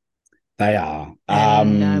breed. They are.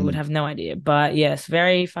 And I would have no idea. But yes,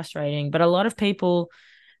 very frustrating. But a lot of people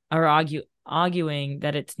are arguing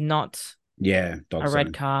that it's not Yeah, dog a red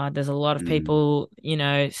zone. card. There's a lot of Mm, people,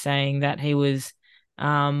 saying that he was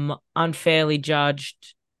unfairly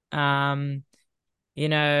judged. Um,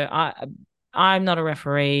 I'm not a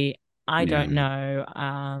referee. I yeah, don't know.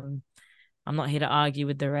 I'm not here to argue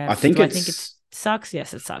with the I refs. think Do I think it it's sucks?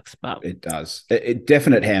 Yes, it sucks. But it does.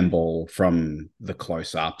 Definite handball from the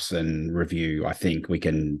close ups and review. I think we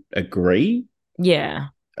can agree. yeah.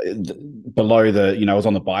 Below it was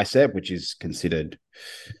on the bicep, which is considered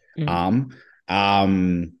Mm.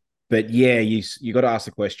 arm. But yeah, you got to ask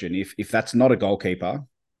the question if that's not a goalkeeper,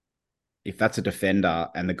 if that's a defender,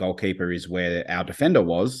 and the goalkeeper is where our defender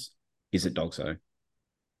was, is it Dogso?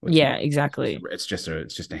 Well, it's Yeah, not. exactly. It's just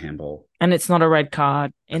a handball. And it's not a red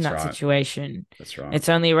card in That's that right. situation. That's right. It's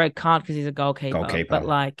only a red card because he's a goalkeeper. But Goalkeeper.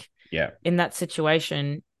 like Yeah. in that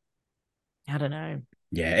situation, I don't know.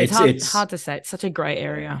 Yeah. It's It's hard it's to say. It's such a gray yeah.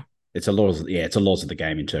 area. It's a laws of the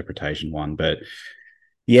game interpretation one, but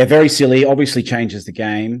yeah, very silly. Obviously changes the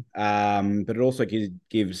game, but it also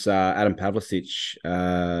gives Adam Pavlicic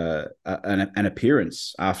an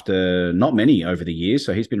appearance after not many over the years.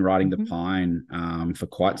 So he's been riding the Hmm. pine for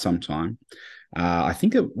quite some time. I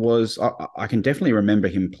think it was. I can definitely remember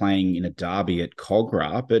him playing in a derby at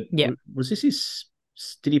Cogra, but Yeah. was this his?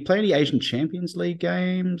 Did he play any Asian Champions League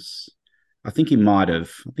games? I think he might have.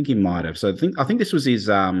 I think he might have. So I think this was his.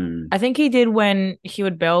 I think he did when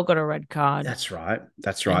Hewitt Bell got a red card That's right.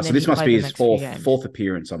 That's right. and So then he this must played be the his next few fourth games.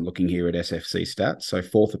 appearance. I'm looking here at SFC stats. So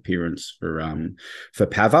fourth appearance for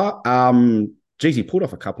Pava. Geez, he pulled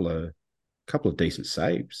off a couple of decent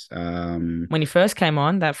saves. When he first came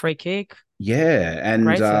on, that free kick, Yeah, and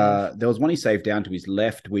great save. there was one he saved down to his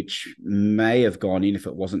left, which may have gone in if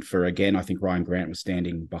it wasn't for, again, I think Ryan Grant was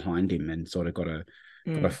standing behind him and sort of got a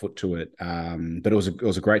Mm. foot to it. But it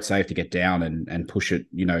was a great save to get down and push it,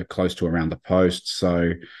 close to around the post.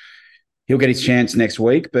 So he'll get his chance next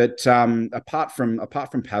week. But apart from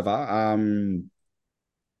Pava,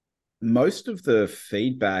 most of the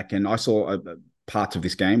feedback, and I saw parts of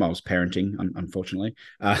this game. I was parenting, unfortunately,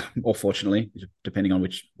 or fortunately, depending on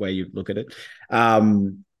which way you look at it.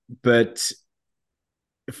 But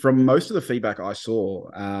from most of the feedback I saw,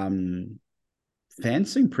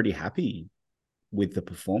 fans seem pretty happy with the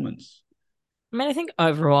performance. I mean, I think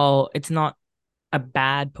overall it's not a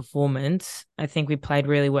bad performance. I think we played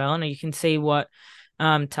really well, and you can see what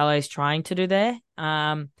Tale is trying to do there.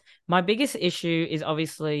 My biggest issue is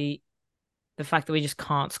obviously the fact that we just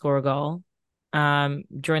can't score a goal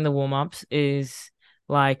during the warm-ups is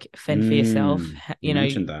like fend for yourself. You You know,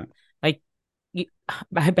 mentioned that. like you,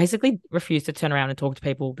 I basically refuse to turn around and talk to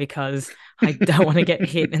people because I don't want to get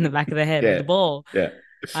hit in the back of the head with Yeah, the ball. yeah.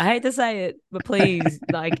 I hate to say it, but please,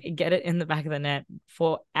 like, get it in the back of the net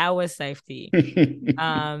for our safety.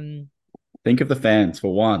 Um, Think of the fans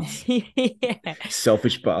for once. yeah.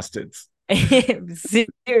 Selfish bastards.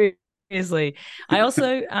 Seriously. I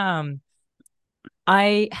also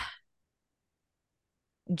I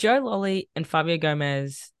Joe Lolly and Fabio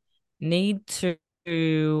Gomez need to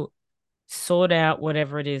sort out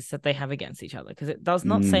whatever it is that they have against each other because it does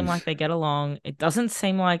not seem Mm. like they get along. It doesn't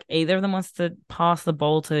seem like either of them wants to pass the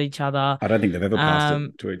ball to each other. I don't think they've ever passed it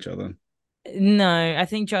Um, to each other. no, I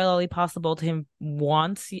think Joe Lolly passed the ball to him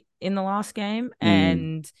once in the last game, Mm.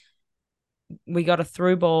 and we got a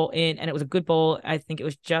through ball in, and it was a good ball. I think it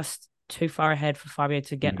was just too far ahead for Fabio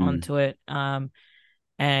to get Mm. onto it, and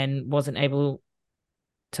wasn't able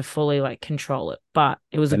to fully like control it. But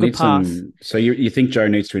it was a They good need pass. some. So you think Joe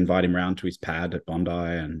needs to invite him round to his pad at Bondi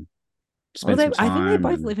and Well, spend some I think they time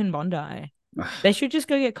both and live in Bondi. ah, They should just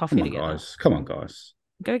go get come coffee on, together. guys. Come on, guys.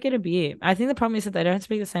 Go get a beer. I think the problem is that they don't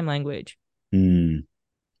speak the same language. Mm.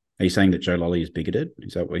 Are you saying that Joe Lolly is bigoted?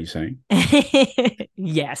 Is that what you're saying?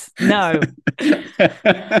 Yes. No.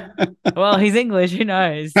 Well, he's English. Who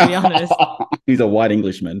knows? To be honest. He's a white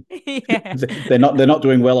Englishman. Yeah. They're not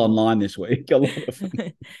doing well online this week. A lot of them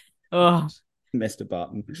Oh. messed a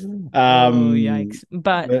button. Oh, yikes.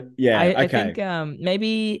 But But yeah, I okay, think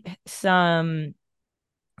maybe some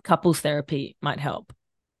couples therapy might help.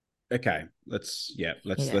 okay. Let's Yeah,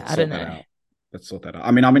 let's I don't sort that know. out. Let's sort that out.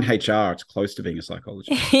 I mean, I'm in HR. It's close to being a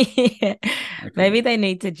psychologist. Yeah. Okay. Maybe they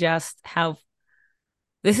need to just have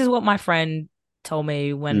this is what my friend told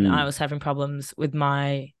me when I Mm, was having problems with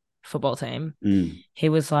my football team. mm. He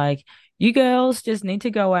was like, "You girls just need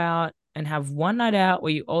to go out and have one night out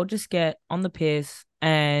where you all just get on the piss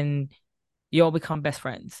and you all become best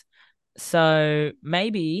friends." So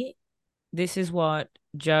maybe this is what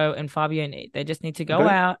Joe and Fabio need. They just need to I go don't.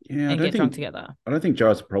 out Yeah, and get drunk together. I don't think Joe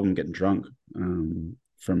has a problem getting drunk. From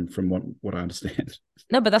what I understand.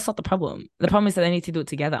 No, but that's not the problem. The problem is that they need to do it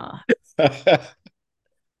together.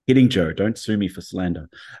 Hitting Joe. Don't sue me for slander.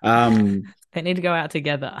 Um, They need to go out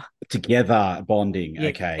together. together bonding.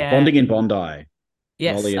 Okay, Yeah. bonding in Bondi.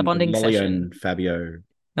 Yes, a bonding Lolly session. and Fabio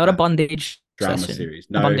Not a uh, bondage drama session. series.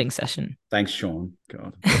 A No, bonding session. thanks, Sean.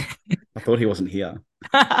 God, I thought he wasn't here.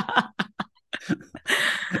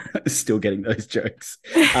 Still getting those jokes.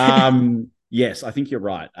 Yes, I think you're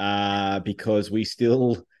right. Because we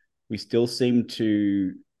still seem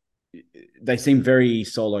to they seem very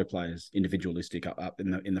solo players, individualistic up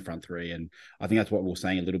in the front three, and I think that's what we are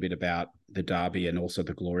saying a little bit about the derby and also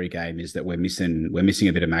the glory game is that we're missing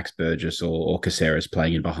a bit of Max Burgess or Caceres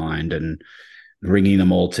playing in behind and bringing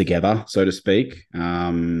them all together, so to speak.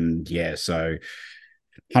 Yeah, so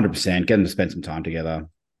 100% get them to spend some time together.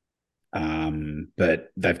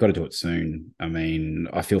 But they've got to do it soon. I mean,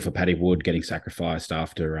 I feel for Paddy Wood getting sacrificed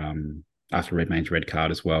after Redmayne's red card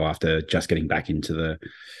as well, after just getting back into the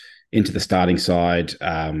starting side,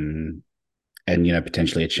 and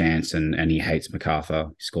potentially a chance. And he hates MacArthur.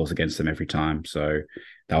 He scores against them every time. So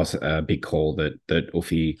that was a big call that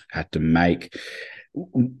Uffy had to make.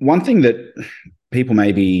 One thing that people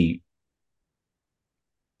maybe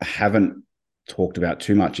haven't talked about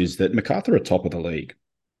too much is that MacArthur are top of the league,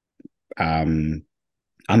 unbeaten,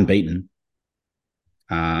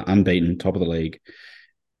 top of the league.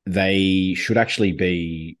 They should actually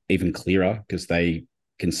be even clearer because they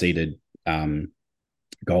conceded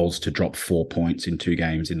goals to drop 4 points in 2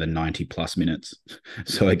 games in the 90 plus minutes.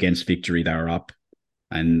 So against Victory, they were up.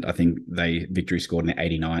 And I think Victory scored in the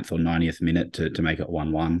 89th or 90th minute to make it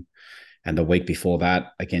 1-1. And the week before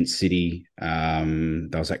that against City, that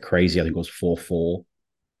was that crazy, I think it was 4-4,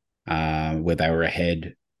 where they were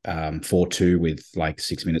ahead 4-2 with like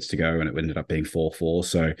 6 minutes to go, and it ended up being 4-4.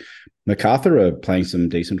 So MacArthur are playing some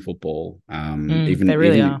decent football, They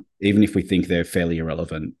really are. even if we think they're fairly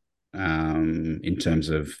irrelevant in terms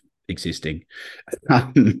of existing.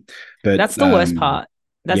 But That's the worst part.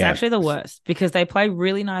 That's yeah, actually the worst because they play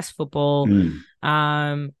really nice football.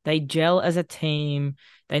 mm, They gel as a team.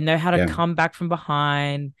 They know how to yeah. come back from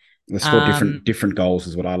behind. They score Um, different goals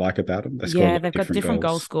is what I like about them. They score a yeah, lot of they've got different different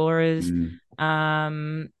goal goals. scorers. Mm,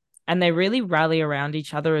 Um, and they really rally around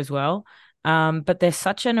each other as well. But they're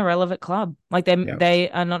such an irrelevant club. Like yeah,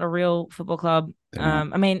 they are not a real football club. they're not.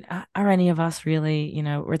 I mean, are any of us really?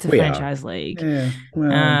 It's a We are. franchise league. Yeah.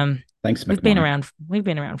 Well, Um, thanks, we've been McMahon. around. We've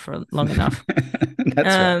been around for long enough.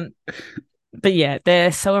 That's right. But yeah,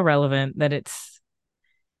 they're so irrelevant that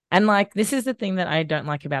And like this is the thing that I don't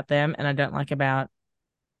like about them, and I don't like about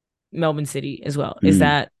Melbourne City as well, is Mm,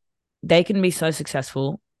 that they can be so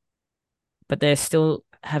successful, but they still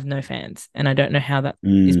have no fans. And I don't know how that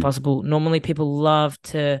is mm. possible. Normally people love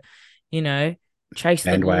to, you know, chase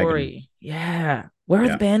the Bandwagon. glory. Yeah. Where are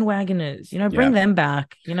the Yeah. bandwagoners? Yeah. Bring them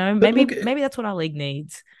back. But Maybe look, maybe that's what our league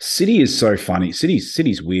needs. City is so funny.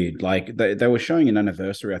 City's weird. Like they were showing an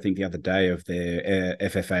anniversary, I think, the other day of their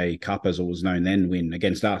FFA Cup, as it was known then, win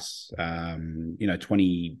against us.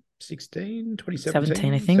 2016,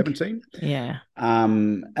 17, I 2017, think. 17. Yeah.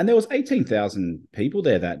 And there was 18,000 people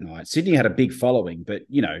there that night. Sydney had a big following, but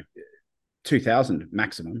 2,000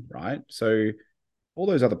 maximum, right? So all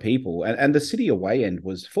those other people, and the City away end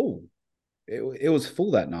was full. It was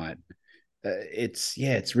full that night.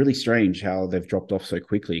 It's really strange how they've dropped off so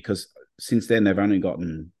quickly, because since then they've only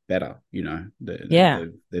gotten better. Yeah.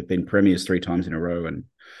 They've been premiers 3 times in a row, and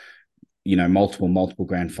multiple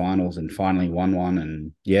grand finals, and finally won one.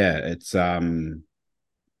 And it's a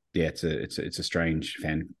strange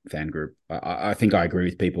fan group. I think I agree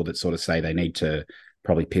with people that sort of say they need to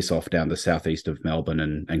probably piss off down the southeast of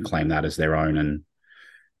Melbourne and claim that as their own, and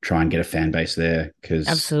try and get a fan base there, because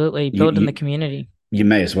Absolutely. you, Building the you community. you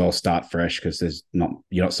may as well start fresh, because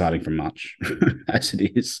you're not starting from much as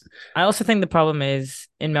it is. I also think the problem is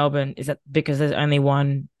in Melbourne is that because there's only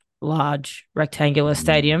one large rectangular Mm,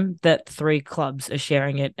 stadium, that three clubs are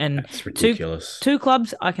sharing it, and that's two ridiculous. two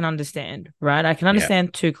clubs I can understand, right? I can Yeah,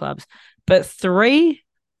 understand two clubs, but three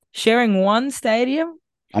sharing one stadium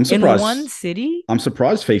I'm in one surprised. city, I'm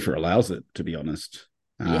surprised FIFA allows it, to be honest,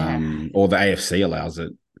 yeah, or the AFC allows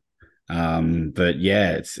it. But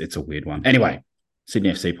yeah, it's a weird one. Anyway, Sydney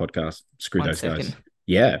FC podcast. Screw one those guys. second.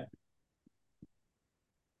 Yeah.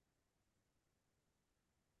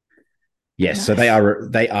 Yes, so Nice.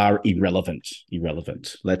 they are irrelevant.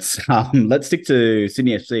 Irrelevant. Let's stick to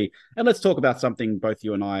Sydney FC, and let's talk about something both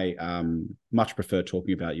you and I much prefer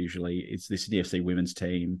talking about. Usually, it's the Sydney FC women's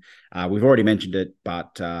team. We've already mentioned it,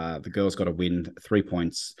 but the girls got a win, 3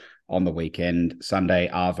 points on the weekend. Sunday,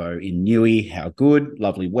 Arvo in Newey. How good!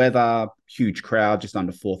 Lovely weather, huge crowd, just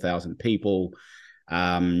under 4,000 people.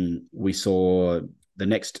 We saw the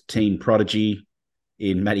next teen prodigy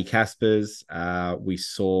in Maddie Caspers. We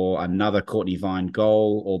saw another Courtney Vine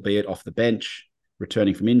goal, albeit off the bench,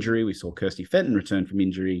 returning from injury. We saw Kirsty Fenton return from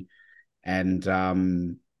injury. And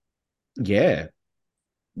yeah,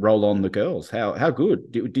 roll on the girls. How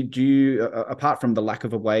good? Did you, apart from the lack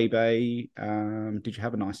of away bay, did you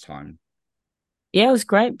have a nice time? Yeah, it was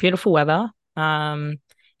great. Beautiful weather.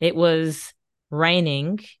 It was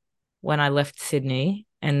raining when I left Sydney,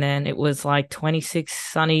 and then it was like 26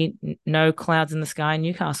 sunny, no clouds in the sky in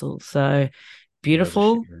Newcastle. So Yeah, it was a shit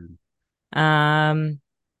beautiful. room. Um,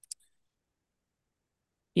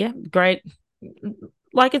 yeah, great.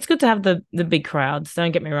 Like it's good to have the big crowds.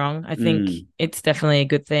 Don't get me wrong. I think Mm. it's definitely a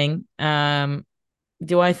good thing.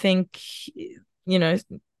 Do I think you know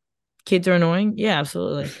kids are annoying? Yeah,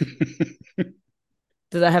 absolutely.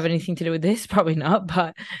 Does that have anything to do with this? Probably not,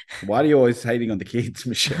 but Why are you always hating on the kids,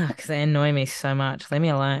 Michelle? because they annoy me so much. Leave me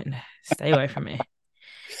alone. Stay away from me.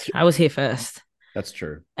 I was here first. That's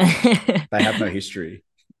true. They They have no history.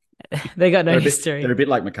 got no They're history. a bit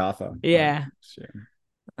like MacArthur. Yeah.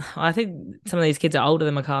 I think some of these kids are older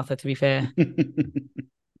than MacArthur, to be fair.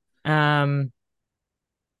 Um,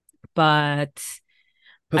 but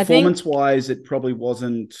I think Performance wise, it probably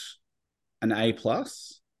wasn't an A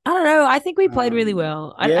plus. I don't know. I think we played really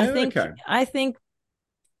well. Yeah, okay. I think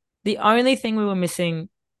the only thing we were missing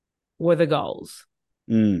were the goals.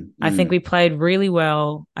 Mm, I think mm, we played really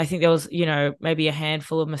well. I think there was, maybe a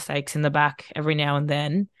handful of mistakes in the back every now and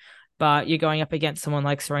then, but you're going up against someone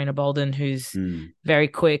like Serena Bolden, who's mm. very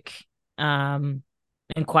quick, and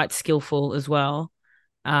quite skillful as well.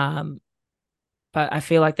 Um, but I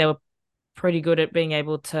feel like they were pretty good at being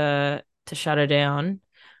able to shut her down.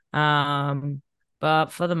 Um,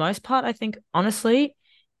 but for the most part, I think honestly,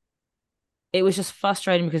 it was just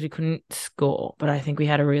frustrating because we couldn't score. But I think we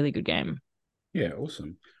had a really good game. Yeah,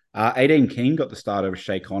 awesome. 18 King got the start over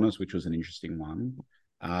Shay Connors, which was an interesting one.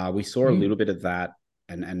 We saw a Mm. little bit of that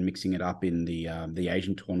and mixing it up in the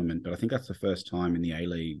Asian tournament, but I think that's the first time in the A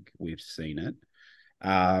League we've seen it.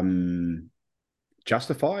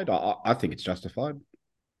 Justified? I think it's justified.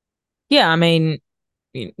 Yeah, I mean,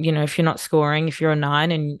 if you're not scoring, if you're a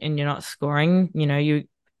nine and you're not scoring, you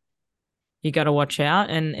got to watch out.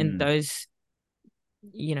 And in Mm, those,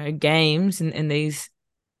 games and in these,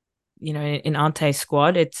 in Ante's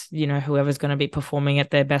squad, it's whoever's going to be performing at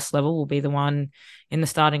their best level will be the one in the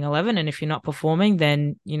starting 11. And if you're not performing,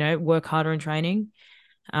 then work harder in training.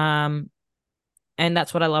 Um, And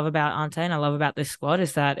that's what I love about Ante and I love about this squad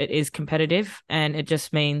is that it is competitive and it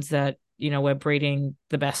just means that, we're breeding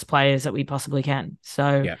the best players that we possibly can.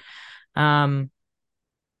 So, Yeah. um,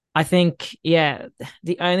 I think, yeah,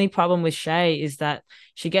 the only problem with Shay is that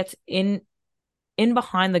she gets in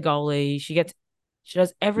behind the goalie. She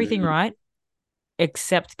does everything Mm. right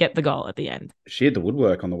except get the goal at the end. She had the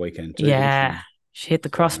woodwork on the weekend too, didn't she? Yeah. She hit the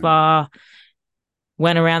So, crossbar,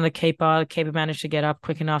 went around the keeper. The keeper managed to get up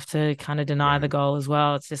quick enough to kind of deny yeah. the goal as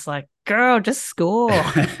well. It's just like, girl, just score.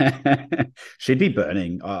 She'd be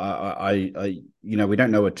burning. We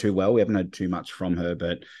don't know her too well. We haven't heard too much from her,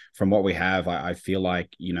 but from what we have, I feel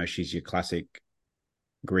like, she's your classic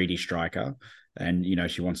greedy striker and,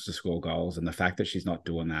 she wants to score goals. And the fact that she's not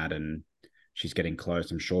doing that and she's getting close,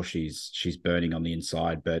 I'm sure she's burning on the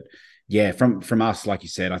inside. But yeah, from us, like you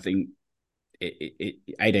said, I think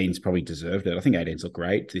 18's probably deserved it. I think 18's looked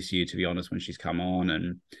great this year, to be honest, when she's come on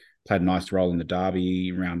and played a nice role in the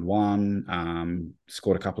derby round one.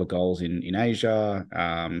 Scored a couple of goals in Asia.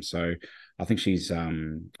 So I think she's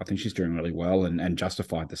doing really well and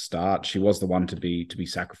justified the start. She was the one to be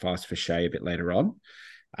sacrificed for Shea a bit later on.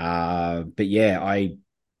 But yeah, I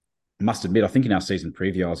must admit, I think in our season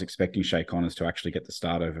preview, I was expecting Shea Connors to actually get the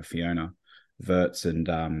start over Fiona Wirtz and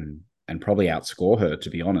probably outscore her, to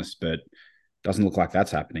be honest. But doesn't look like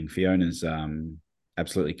that's happening. Fiona's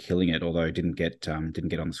absolutely killing it, although didn't get on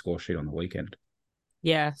the score sheet on the weekend.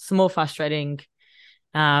 Yeah, some more frustrating,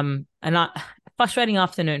 and frustrating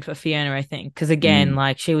afternoon for Fiona, I think, because again,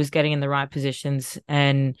 like she was getting in the right positions,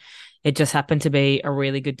 and it just happened to be a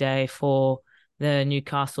really good day for the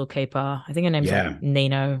Newcastle keeper. I think her name's like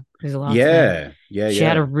Nino, who's the last name. She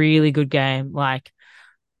had a really good game. Like,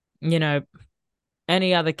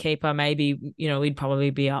 any other keeper, maybe, we'd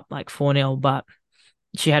probably be up like 4-0, but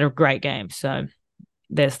she had a great game. So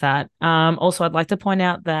there's that. Also, I'd like to point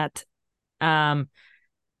out that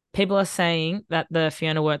people are saying that the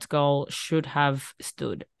Fiona Wirtz goal should have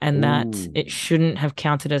stood and that Ooh. it shouldn't have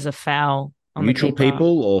counted as a foul on the Neutral keeper.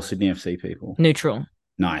 people or Sydney FC people? Neutral.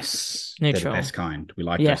 Nice. They're the Neutral. best kind. We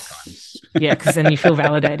like those Yes. kinds. Yeah, because then you feel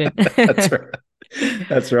validated. That's right.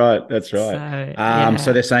 That's right. That's right. So So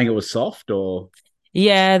yeah. they're saying it was soft or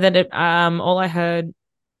Yeah, that all I heard,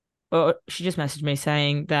 or she just messaged me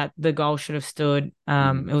saying that the goal should have stood.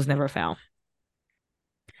 It was never a foul.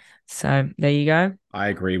 So there you go. I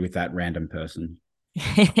agree with that random person.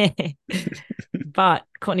 But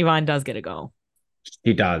Courtney Vine does get a goal.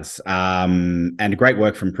 He does. And great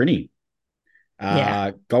work from Prinny.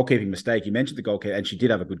 Yeah. Goalkeeping mistake. You mentioned the goalkeeper, and she did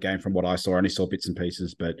have a good game from what I saw. I only saw bits and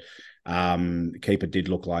pieces, but the keeper did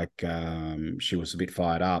look like she was a bit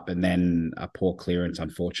fired up. And then a poor clearance,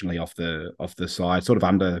 unfortunately, off the side, sort of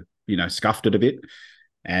under, scuffed it a bit.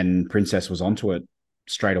 And Princess was onto it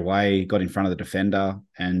straight away, got in front of the defender,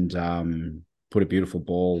 and put a beautiful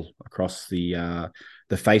ball across the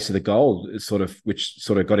face of the goal, which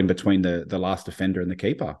sort of got in between the last defender and the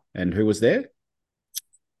keeper. And who was there?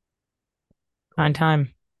 Fine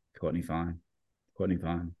time. Courtney Fine. Courtney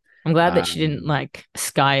Fine. I'm glad that she didn't like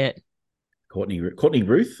sky it. Courtney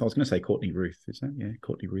Ruth. I was going to say Courtney Ruth. Is that? Yeah,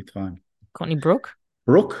 Courtney Ruth Fine. Courtney Brooke.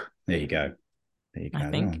 Brooke. There you go. There you go. I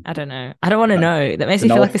think. I don't know. I don't want to know. That makes It's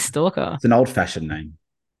me an feel old, like a stalker. it's an old-fashioned name.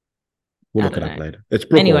 We'll I look it don't up know. later. It's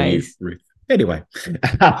Brooke Anyways, or Ruth. Anyway, she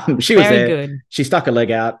was very there. good. She stuck her leg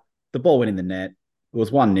out. The ball went in the net. It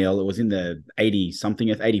was 1-0. It was in the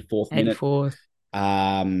 80-somethingth, 84th minute.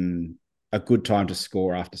 84th. A good time to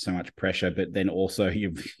score after so much pressure, but then also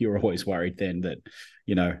you're always worried then that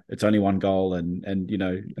it's only one goal and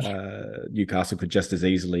Newcastle could just as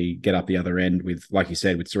easily get up the other end with, like you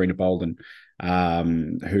said, with Serena Bolden,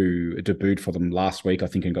 who debuted for them last week, I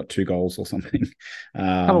think, and got 2 goals or something. A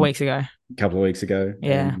couple of weeks ago.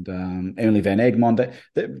 Yeah. And Emily Van Egmond.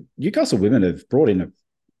 The Newcastle women have brought in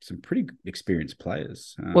some pretty experienced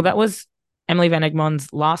players. Well, that was Emily Van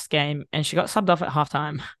Egmond's last game, and she got subbed off at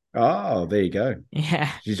halftime. Oh, there you go.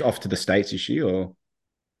 Yeah. She's off to the States, is she? Or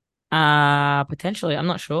potentially. I'm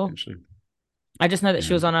not sure. potentially? I just know that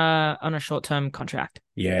she was on a short-term contract.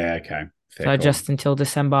 Yeah, okay. Fair So call. just until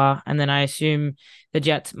December. And then I assume the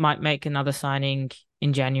Jets might make another signing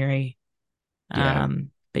in January. Yeah.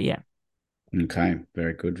 But yeah. Okay.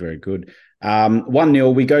 Very good. Very good.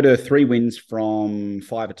 1-0. We go to 3 wins from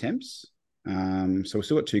 5 attempts. So we've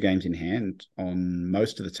still got 2 games in hand on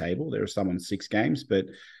most of the table. There are some on 6 games, but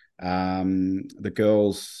the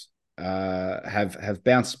girls have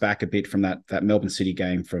bounced back a bit from that Melbourne City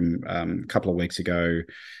game from a couple of weeks ago,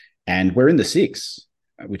 and we're in the 6,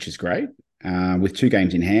 which is great, with 2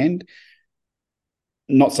 games in hand.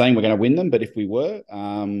 Not saying we're going to win them, but if we were,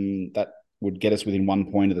 that would get us within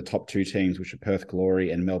 1 point of the top 2 teams, which are Perth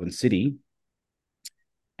Glory and Melbourne City.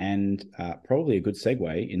 and probably a good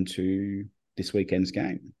segue into this weekend's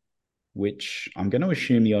game, which I'm going to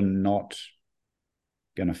assume you're not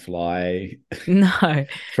going to fly No,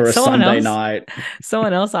 for a someone Sunday else, night.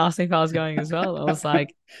 someone else asked me if I was going as well. I was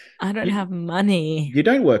like, I don't You have money. you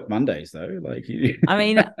don't work Mondays though, like you. I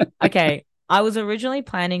mean, okay, I was originally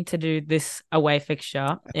planning to do this away fixture I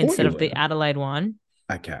thought instead you of the were. Adelaide one.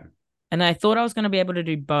 Okay. And I thought I was going to be able to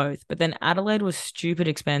do both, but then Adelaide was stupid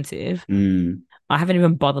expensive. Mm, I haven't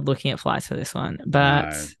even bothered looking at flights for this one,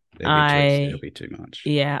 but no, it'll I, be too much.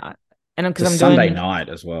 yeah, and It's because a I'm Sunday doing, night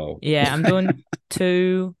as well. yeah, I'm doing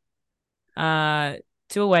two, uh,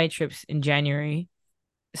 two away trips in January.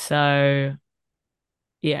 So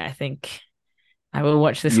yeah, I think I will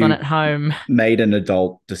watch this one You at home. made an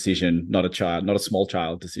adult decision, not a child, not a small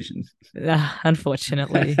child decision.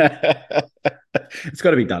 Unfortunately, It's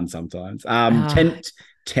got to be done sometimes. uh,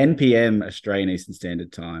 10 p.m. Australian Eastern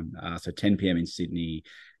Standard Time. So 10 p.m. in Sydney.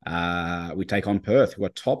 We take on Perth, who are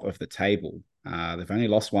top of the table. They've only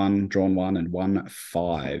lost one, drawn one, and won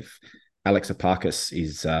five. Alex Apakis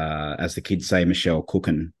is, as the kids say, Michelle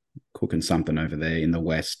cooking something over there in the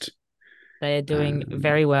West. they are doing Um,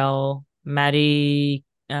 very well. Maddie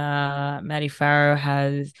Farrow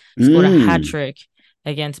has scored a hat mm. trick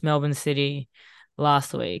against Melbourne City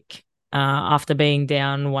last week. After being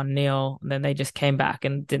down 1-0, then they just came back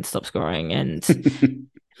and didn't stop scoring. And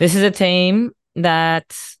this is a team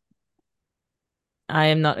that I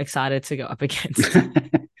am not excited to go up against.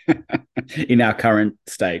 In our current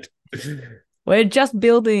state. We're just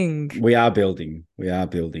building. We are building. We are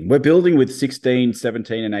building. We're building with 16,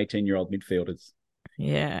 17, and 18-year-old midfielders,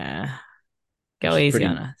 Yeah. which Go is easy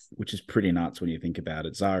on pretty us. which is pretty nuts when you think about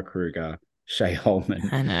it. Zara Kruger, Shea Holman.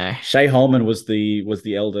 I know. Shea Holman was the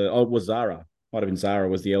elder. Oh, it was Zara. Might have been Zara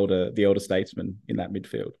was the elder statesman in that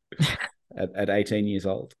midfield at 18 years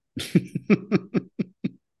old.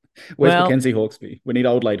 Where's Well, Mackenzie Hawksby? We need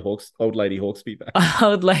old lady Hawksby back.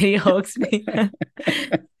 old lady Hawksby.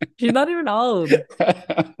 She's not even old.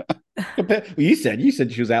 Well, you said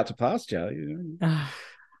she was out to pasture.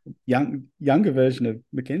 Younger version of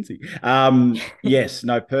Mackenzie. Yes,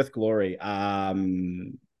 no, Perth Glory. They're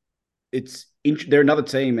another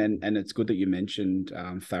team, and it's good that you mentioned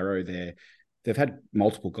Farrow there. They've had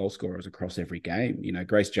multiple goal scorers across every game.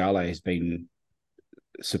 Grace Jale has been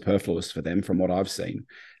superfluous for them from what I've seen.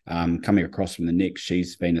 Coming across from the Knicks,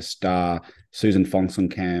 she's been a star. Susan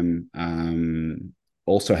Fonsencam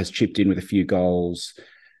also has chipped in with a few goals.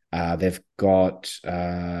 They've got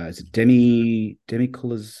is it Demi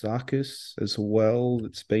Kulizakis as well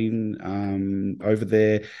that's been over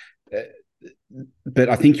there. But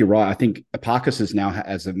I think you're right. I think Aparkis is now,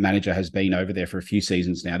 as a manager, has been over there for a few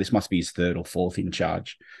seasons now. This must be his third or fourth in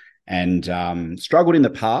charge, and struggled in the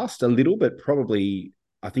past a little, but probably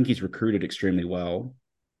I think he's recruited extremely well,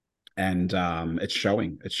 and it's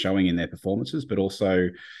showing. It's showing in their performances, but also,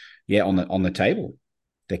 yeah, on the table,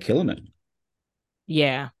 they're killing it.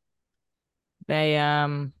 Yeah. They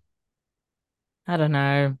I don't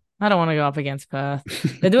know. I don't want to go up against Perth.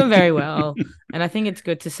 They're doing very well. And I think it's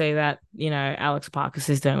good to see that, Alex Parkus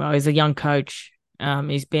is doing well. He's a young coach.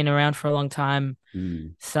 He's been around for a long time.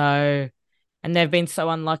 Mm. So, and they've been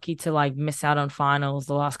so unlucky to like miss out on finals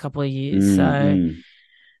the last couple of years. Mm,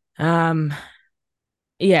 So, mm. um,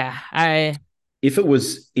 yeah, If it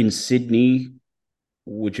was in Sydney,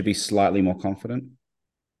 would you be slightly more confident?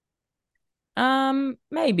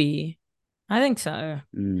 maybe. I think so.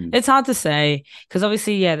 Mm. It's hard to say because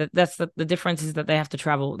obviously, yeah, that's the difference is that they have to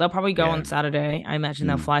travel. They'll probably go Yeah. on Saturday. I imagine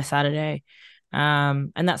they'll Mm. fly Saturday.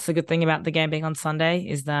 And that's the good thing about the game being on Sunday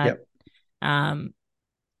is that Yep. um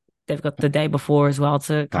they've got the day before as well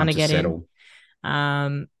to Time kind of to get in. settle.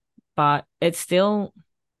 Um, but it's still,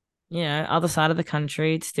 other side of the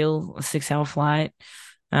country. It's still a 6-hour flight.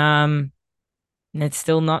 Um, and it's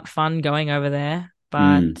still not fun going over there,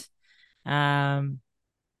 but Mm. um,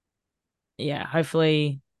 yeah,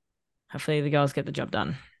 hopefully the girls get the job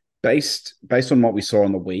done. Based on what we saw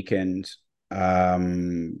on the weekend,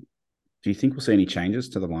 um, do you think we'll see any changes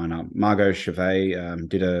to the lineup? Margot Chevet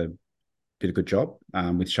did a good job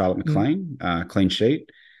with Charlotte Mm. McLean, clean sheet.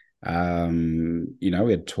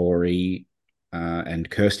 We had Tori and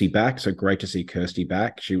Kirsty back, so great to see Kirsty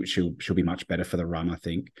back. She'll be much better for the run, I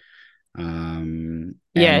think. Yeah, And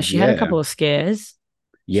she had a yeah, couple of scares.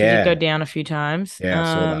 She did go yeah, down a few times. yeah, I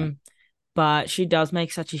saw that. But she does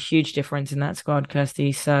make such a huge difference in that squad,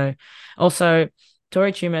 Kirsty. So also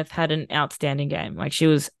Tori Tumeth had an outstanding game. Like she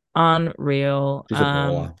was unreal. She's a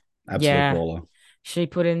baller, absolute Yeah, baller. she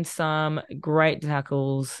put in some great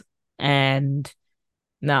tackles and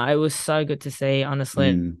no, it was so good to see,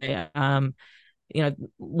 honestly. Mm.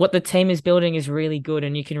 what the team is building is really good,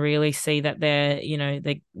 and you can really see that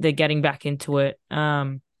they're getting back into it.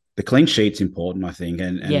 The clean sheet's important, I think,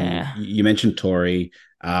 and Yeah, you mentioned Tori,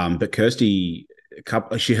 but Kirsty,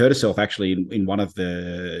 she hurt herself actually in one of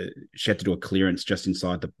the. She had to do a clearance just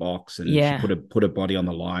inside the box, and she yeah, put her body on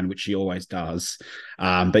the line, which she always does.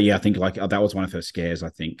 But yeah, I think like that was one of her scares. I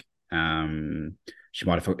think she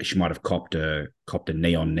might have copped a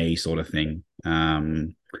knee on knee sort of thing,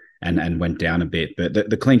 and went down a bit. But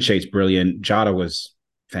the clean sheet's brilliant. Jada was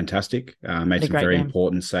fantastic. Made had a some great very game.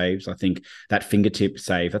 important saves. I think that fingertip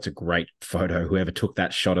save, that's a great photo. Whoever took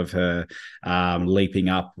that shot of her leaping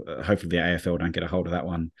up, hopefully the AFL don't get a hold of that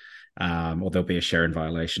one. Or there'll be a Sharon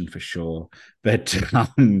violation for sure. But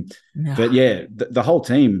No. but yeah, the whole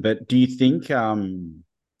team. But do you think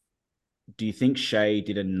Shay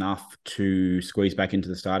did enough to squeeze back into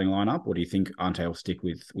the starting lineup, or do you think Ante will stick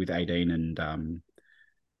with 18 and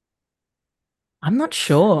I'm not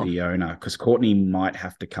sure. Fiona? Because Courtney might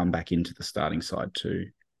have to come back into the starting side too.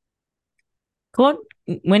 Court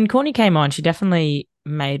when Courtney came on, she definitely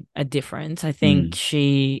made a difference. I think Mm,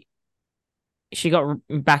 she got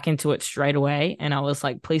back into it straight away, and I was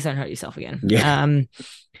like, please don't hurt yourself again. yeah,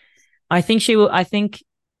 I think she will. I think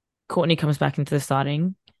Courtney comes back into the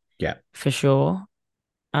starting yeah, for sure.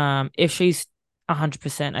 If she's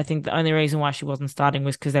 100%, I think the only reason why she wasn't starting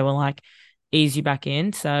was because they were like ease you back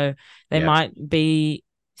in, so they yeah. might be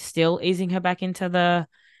still easing her back into the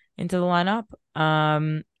lineup.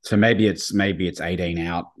 So maybe it's 18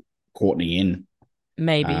 out, Courtney in.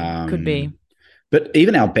 Maybe could be. Um, but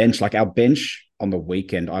even our bench on the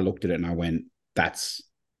weekend, I looked at it and I went, "That's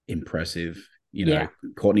impressive." Yeah.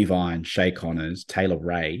 Courtney Vine, Shay Connors, Taylor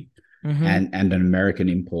Ray, Mm-hmm. and an American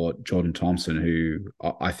import, Jordan Thompson, who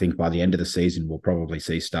I think by the end of the season we'll probably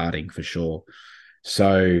see starting for sure.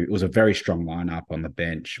 So it was a very strong lineup on the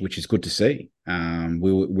bench, which is good to see.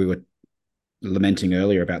 We were lamenting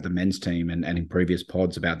earlier about the men's team and in previous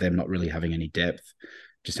pods about them not really having any depth,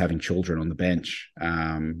 just having children on the bench. But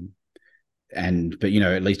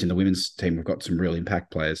at least in the women's team, we've got some real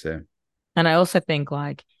impact players there. And I also think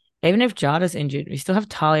like even if Jada's injured, we still have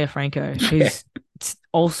Talia Franco, Yeah, who's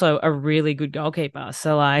also a really good goalkeeper.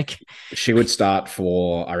 So like, she would start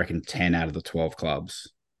for I reckon 10 out of the 12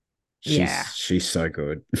 clubs. yeah, She's so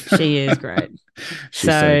good. she is great. She's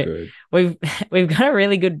so So good. we've we've got a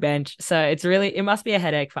really good bench. So it must be a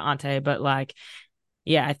headache for Ante, but like,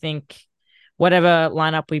 yeah, I think whatever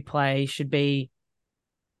lineup we play should be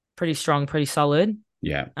pretty strong, pretty solid.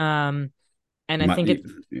 Yeah. Um, and You might you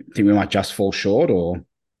think we might just fall short, or do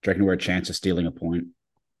you reckon we're a chance of stealing a point?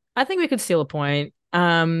 I think we could steal a point.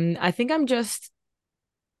 I think I'm just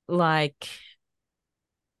like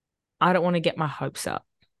I don't want to get my hopes up.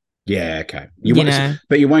 Yeah, okay. You You won't, know,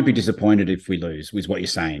 but you won't be disappointed if we lose, is what you're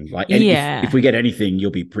saying. Like, and if yeah, we get anything,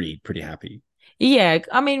 you'll be pretty happy. yeah.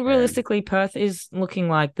 I mean, Yeah. realistically, Perth is looking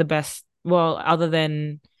like the best. Well, other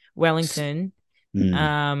than Wellington,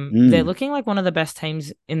 Mm, they're mm, looking like one of the best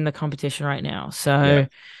teams in the competition right now. yeah. So,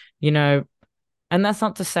 you know, and that's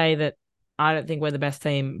not to say that I don't think we're the best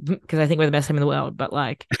team because I think we're the best team in the world. But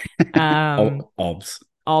like, um, Obs.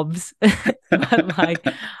 obs, but like,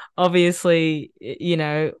 obviously,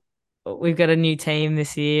 we've got a new team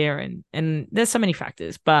this year, and there's so many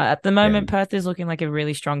factors. But at the Yeah. moment, Perth is looking like a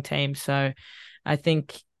really strong team. So, I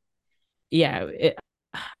think, yeah,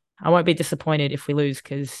 I won't be disappointed if we lose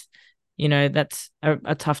because, that's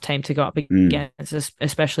a tough team to go up Mm. against,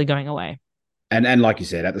 especially going away. And like you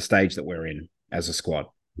said, at the stage that we're in as a squad,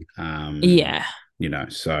 um, Yeah.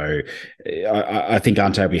 so I think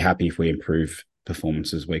Ante will be happy if we improve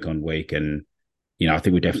performances week on week, and I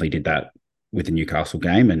think we definitely did that with the Newcastle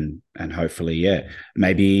game, and hopefully, yeah,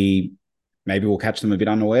 maybe we'll catch them a bit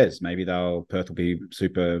unawares. Maybe Perth will be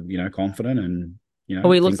super, confident, and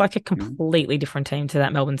We looked think, like a completely different team to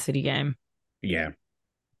that Melbourne City game. yeah,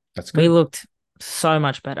 that's We good. looked so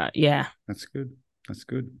much better. Yeah. That's good. That's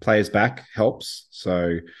good. Players back helps.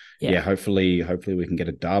 So Yeah. yeah, hopefully we can get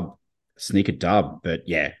a dub, sneak a dub. But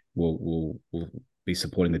yeah, we'll be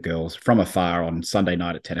supporting the girls from afar on Sunday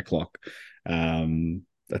night at 10 o'clock.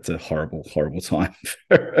 That's a horrible time.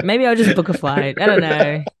 Maybe I'll just book a flight. I don't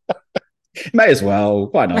know. May as well.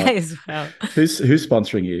 Why not? May as well. Who's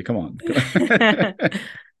sponsoring you? Come on.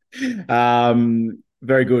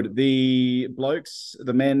 Very good. The blokes,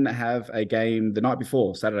 the men have a game the night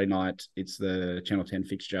before, Saturday night. It's the Channel 10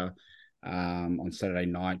 fixture on Saturday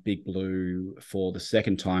night. Big Blue for the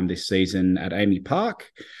second time this season at Amy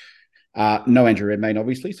Park. No Andrew Redmayne,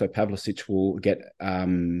 obviously. So Pavlicic will get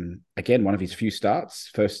again one of his few starts.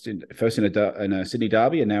 First in a Sydney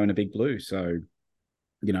derby, and now in a Big Blue. So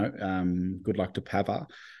good luck to Pava.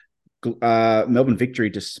 Melbourne Victory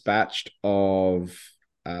dispatched of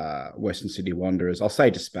Western Sydney Wanderers. I'll say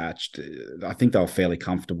dispatched. I think they were fairly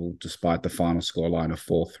comfortable despite the final scoreline of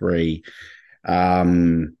 4-3.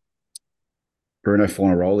 Bruno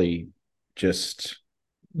Fornaroli just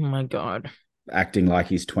Oh my God. acting like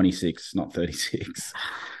he's 26, not 36.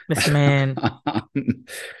 This man.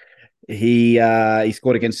 He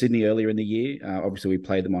scored against Sydney earlier in the year. Obviously, we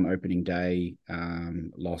played them on opening day,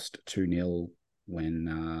 lost 2-0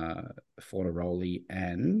 when Fornaroli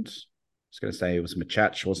and I was going to say it was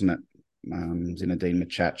Machach, wasn't it? Zinedine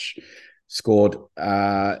Machach scored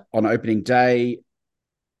on opening day.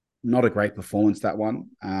 Not a great performance, that one.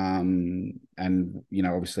 And,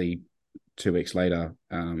 obviously 2 weeks later,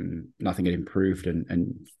 nothing had improved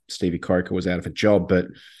and Stevie Croker was out of a job. But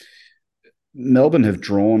Melbourne have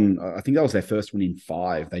drawn, I think that was their first win in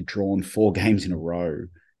 5. They'd drawn 4 games in a row.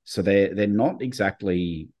 So they're not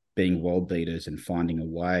exactly being world beaters and finding a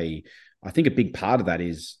way. I think a big part of that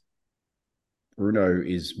is Bruno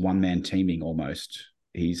is one-man teaming almost.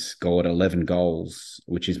 He's scored 11 goals,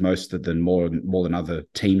 which is more than other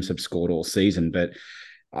teams have scored all season. But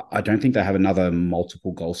I don't think they have another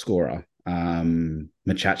multiple goal scorer.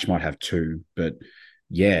 Machach might have 2, but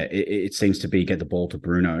yeah, it seems to be get the ball to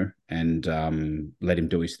Bruno and let him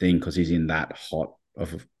do his thing because he's in that hot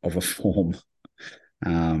of a form.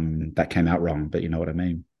 That came out wrong, but you know what I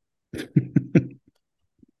mean.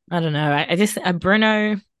 I don't know. I just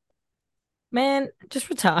Bruno, man, just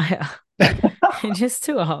retire. You're just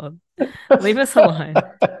too old. Leave us alone.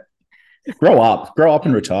 Grow up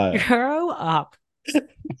and retire. Grow up.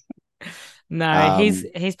 No,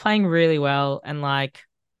 he's playing really well, and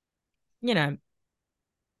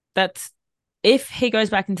that's if he goes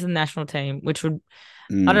back into the national team, which would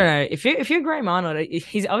I don't know if you're Graham Arnold,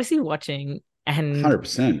 he's obviously watching, and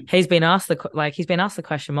 100%. he's been asked the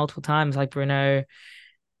question multiple times, like Bruno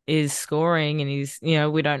is scoring, and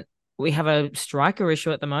we have a striker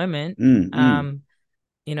issue at the moment.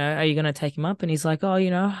 Are you going to take him up? And he's like, oh,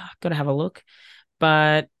 got to have a look.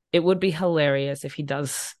 But it would be hilarious if he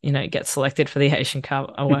does, get selected for the Asian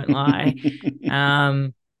Cup. I won't lie.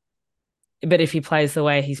 But if he plays the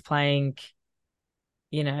way he's playing,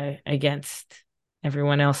 against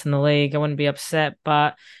everyone else in the league, I wouldn't be upset.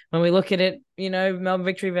 But when we look at it, Melbourne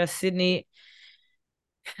Victory versus Sydney,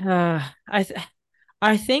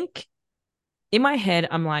 I think in my head,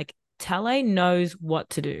 I'm like, Tale knows what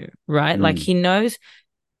to do, right? Like he knows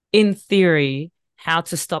in theory how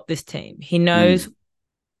to stop this team. He knows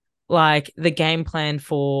like the game plan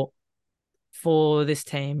for this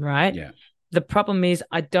team, right? Yeah. The problem is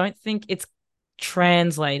I don't think it's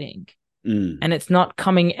translating and it's not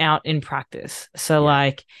coming out in practice. So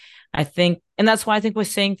I think, and that's why I think we're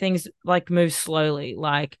seeing things like move slowly.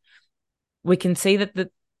 Like we can see that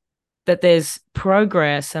there's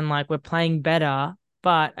progress and like we're playing better,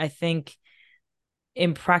 but I think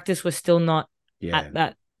in practice we're still not at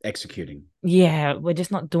that executing. Yeah, we're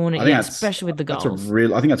just not doing it yet, especially with the goals.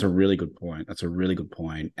 I think that's a really good point. That's a really good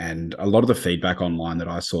point. And a lot of the feedback online that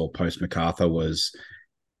I saw post MacArthur was,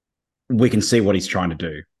 we can see what he's trying to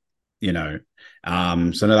do,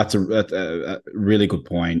 So no, that's a really good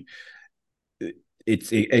point.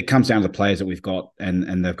 It comes down to the players that we've got,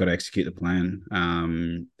 and they've got to execute the plan.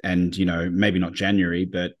 And maybe not January,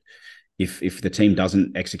 but if the team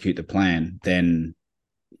doesn't execute the plan, then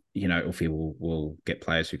Uffy will get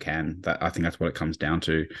players who can. I think that's what it comes down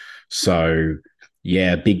to. So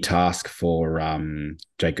yeah, big task for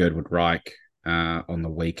Jay Girdwood-Reich on the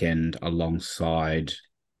weekend, alongside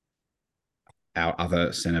our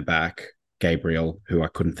other centre back, Gabriel, who I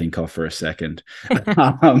couldn't think of for a second.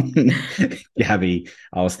 Gabby,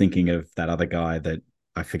 I was thinking of that other guy that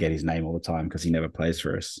I forget his name all the time because he never plays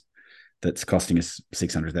for us. That's costing us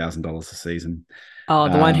 $600,000 a season. Oh,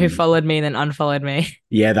 the one who followed me and then unfollowed me.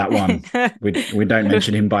 Yeah, that one. We don't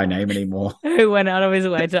mention him by name anymore. Who went out of his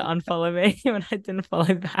way to unfollow me when I didn't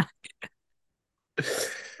follow back.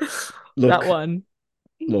 That one.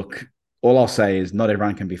 Look, all I'll say is not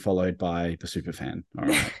everyone can be followed by the super fan. All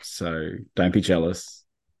right. So don't be jealous,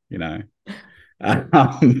 Keely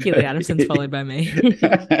Adamson's followed by me.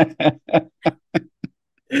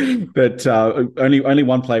 But only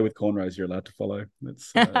one player with cornrows you're allowed to follow.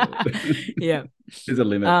 That's yeah. There's a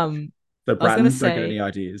limit. So Bratton, don't get any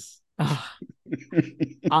ideas.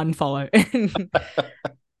 Unfollow.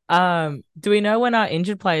 Do we know when our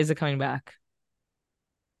injured players are coming back?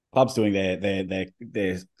 Club's doing their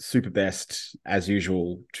super best as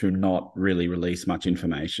usual to not really release much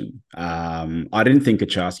information. I didn't think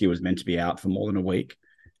Kacharski was meant to be out for more than a week,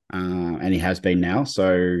 and he has been now.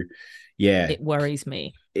 So yeah, it worries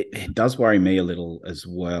me. it does worry me a little as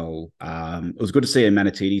well. It was good to see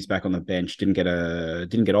Manatidis back on the bench. Didn't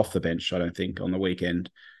get off the bench, I don't think, on the weekend.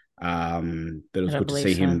 But it I was don't good to believe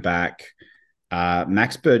see him so. back.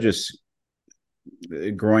 Max Burgess,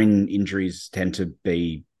 groin injuries tend to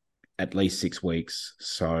be at least 6 weeks,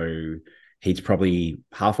 so he's probably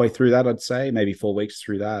halfway through that. I'd say maybe 4 weeks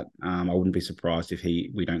through that. I wouldn't be surprised if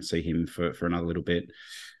we don't see him for another little bit.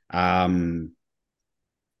 Um,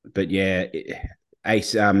 but yeah,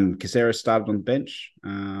 Ace Caceres started on the bench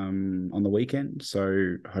on the weekend,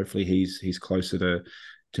 so hopefully he's closer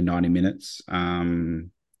to 90 minutes.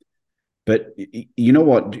 But you know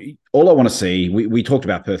what? All I want to see, we talked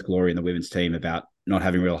about Perth Glory and the women's team about not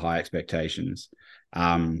having real high expectations.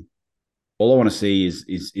 Um, all I want to see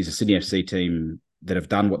is a Sydney FC team that have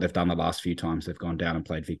done what they've done the last few times they've gone down and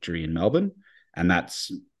played victory in Melbourne, and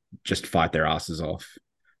that's just fight their asses off.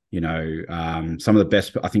 Some of the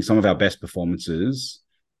best, I think some of our best performances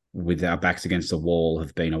with our backs against the wall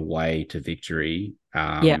have been away to victory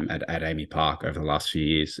Yeah. at Amy Park over the last few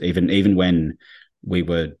years. Even when we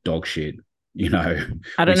were dog shit, you know,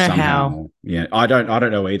 I we don't know how. somehow, yeah, I don't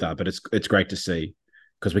know either, but it's great to see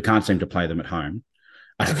because we can't seem to play them at home.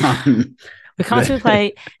 Um, We can't but still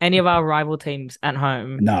play any of our rival teams at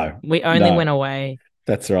home. no, We only went no, away,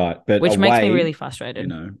 that's right. But which makes me away, really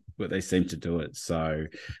frustrated. but they seem to do it. So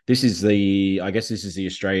I guess this is the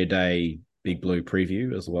Australia Day Big Blue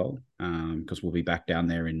preview as well, because we'll be back down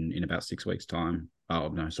there in about 6 weeks' time. Oh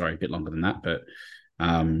no, sorry, a bit longer than that, but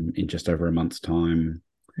in just over a month's time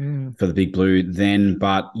Mm. for the Big Blue then.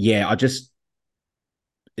 But yeah,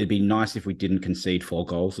 it'd be nice if we didn't concede 4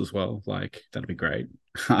 goals as well. Like that'd be great.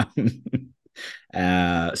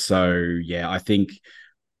 So yeah, I think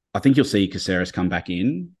you'll see Caceres come back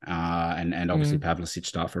in, and obviously Mm. Pavlicic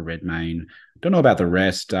start for Redmayne. Don't know about the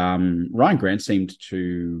rest. Ryan Grant seemed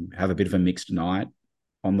to have a bit of a mixed night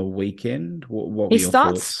on the weekend. What were He your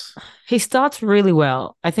starts thoughts? he starts really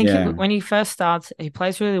well. I think Yeah. when he first starts, he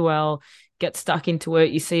plays really well, gets stuck into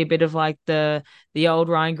it. You see a bit of like the old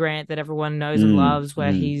Ryan Grant that everyone knows and Mm, loves,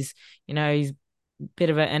 where mm. he's a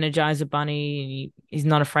bit of an energizer bunny. He's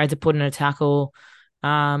not afraid to put in a tackle.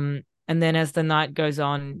 And then as the night goes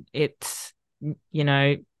on, it's you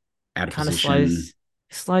know Out of kind of position.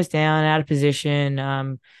 slows down, out of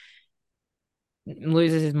position,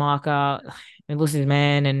 loses his marker, and loses his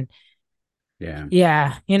man, and Yeah.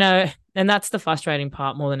 yeah, and that's the frustrating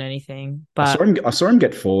part more than anything. I saw But him. I saw him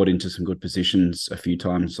get forward into some good positions a few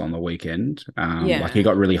times on the weekend. Like he yeah,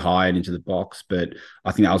 got really high and into the box, but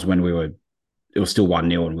I think that was when it was still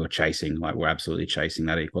 1-0 and we were chasing. Like we're absolutely chasing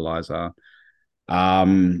that equaliser.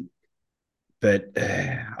 Um, but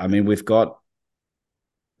I mean, we've got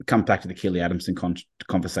come back to the Keely Adamson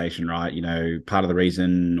conversation, right? Part of the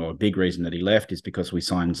reason or a big reason that he left is because we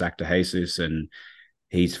signed Zach DeJesus, and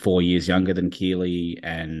he's 4 years younger than Keely,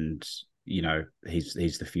 and he's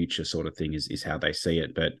the future sort of thing is how they see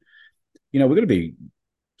it. But we're going to be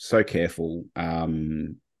so careful.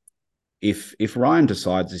 If Ryan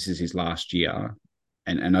decides this is his last year,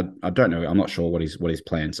 and I don't know, I'm not sure what his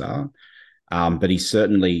plans are. But he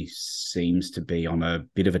certainly seems to be on a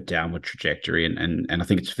bit of a downward trajectory, and I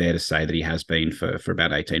think it's fair to say that he has been for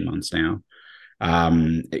about 18 months now.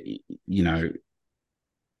 Um, you know,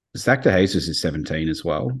 Zach DeJesus is 17 as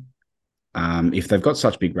well. If they've got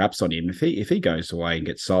such big raps on him, if he goes away and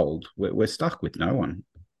gets sold, we're stuck with no one.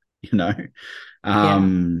 You know, yeah,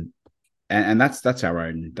 um, and that's our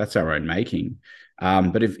own making.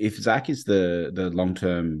 But if Zach is the long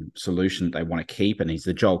term solution that they want to keep, and he's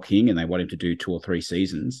the Joel King, and they want him to do 2 or 3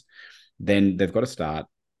 seasons, then they've got to start.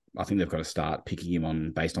 I think they've got to start picking him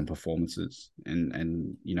on based on performances,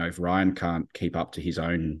 and if Ryan can't keep up to his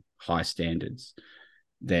own high standards,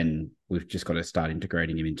 then we've just got to start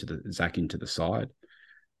integrating him into the side.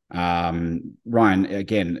 Ryan,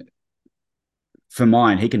 again, for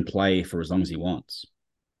mine, he can play for as long as he wants,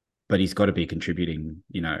 but he's got to be contributing.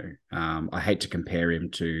 I hate to compare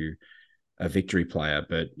him to a victory player,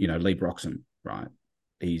 but Lee Broxham, right?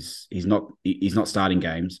 He's not starting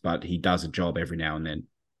games, but he does a job every now and then.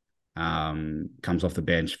 Comes off the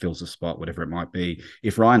bench, fills a spot, whatever it might be.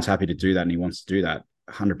 If Ryan's happy to do that and he wants to do that,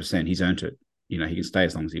 100%, he's earned it. He can stay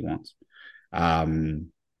as long as he wants.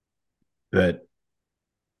 But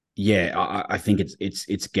yeah, I think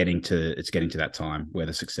it's getting to that time where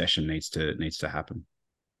the succession needs to happen.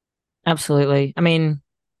 absolutely. I mean,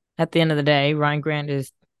 at the end of the day, Ryan Grant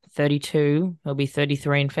is 32. He'll be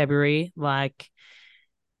 33 in February. Like,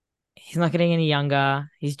 he's not getting any younger.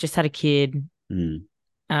 He's just had a kid. Mm.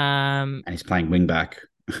 Um, And he's playing wing back.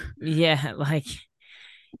 yeah, like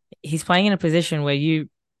he's playing in a position where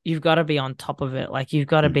you've got to be on top of it. Like you've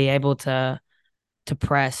got to Mm. be able to to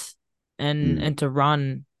press Mm. and to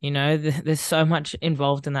run. There's so much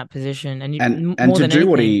involved in that position, and And more to than do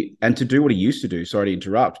what anything, he used to do, sorry to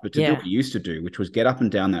interrupt, but to do what yeah. he used to do, which was get up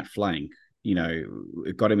and down that flank,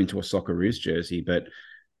 it got him into a Socceroos jersey. But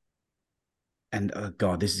and oh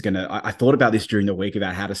God, this is gonna. I thought about this during the week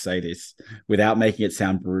about how to say this without making it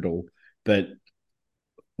sound brutal. But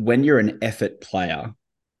when you're an effort player,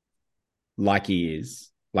 like he is,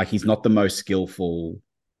 like he's not the most skillful.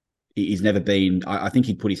 He's never been. I think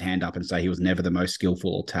he'd put his hand up and say he was never the most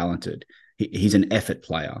skillful or talented. He's an effort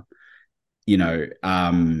player, you know.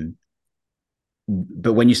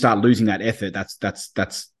 But when you start losing that effort,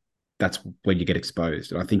 that's when you get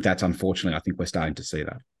exposed. And I think that's unfortunately, I think we're starting to see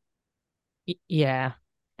that. Yeah.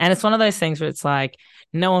 And it's one of those things where it's like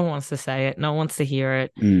no one wants to say it, no one wants to hear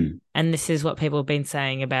it. Mm, And this is what people have been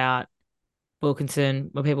saying about Wilkinson,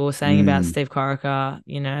 what people were saying about mm, Steve Corica,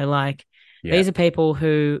 like yeah. these are people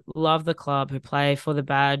who love the club, who play for the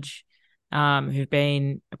badge, who've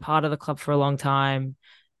been a part of the club for a long time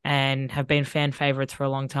and have been fan favorites for a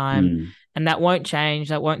long time. Mm, And that won't change,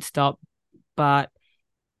 that won't stop. But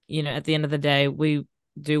at the end of the day, we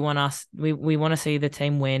want to see the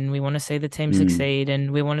team win. We want to see the team mm, succeed,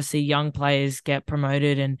 and we want to see young players get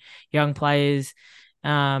promoted and young players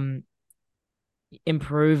um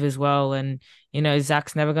improve as well. And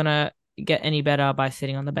Zach's never gonna get any better by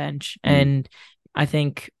sitting on the bench. mm, And I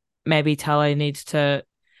think maybe Tale needs to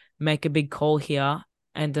make a big call here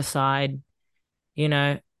and decide, you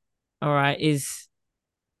know, all right, is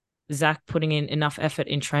Zach putting in enough effort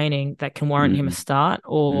in training that can warrant him a mm, start,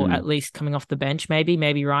 or at mm. least coming off the bench? Maybe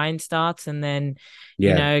Ryan starts and then,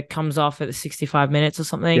 Yeah. comes off at the 65 minutes or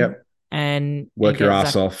something, Yep. and Work your get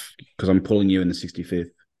ass Zach. off because I'm pulling you in the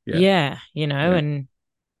 65th. Yeah. Yeah, Yeah. and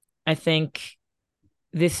I think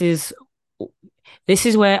this is this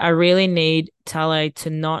is where I really need Tale to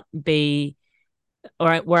not be,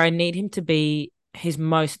 or where I need him to be his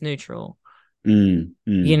most neutral, Mm,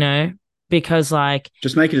 you mm. know, because like,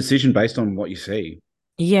 Just make a decision based on what you see.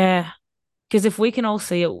 yeah, because if we can all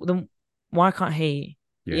see it, then why can't he?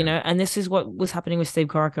 Yeah. And this is what was happening with Steve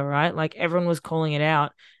Corica, right? Like everyone was calling it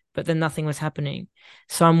out, but then nothing was happening.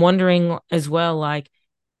 So I'm wondering as well, like,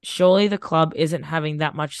 surely the club isn't having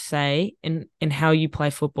that much say in how you play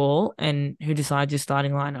football and who decides your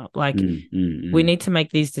starting lineup. Like Mm, mm, we mm. need to make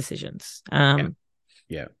these decisions. Yeah.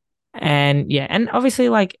 Yeah. And yeah, and obviously,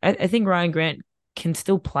 like I think Ryan Grant can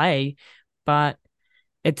still play, but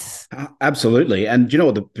it's Absolutely. And do you know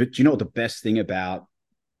what the best thing about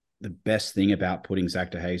putting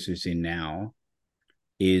Zach De Jesus in now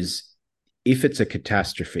is if it's a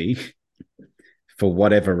catastrophe for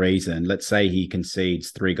whatever reason, let's say he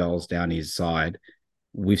concedes 3 goals down his side,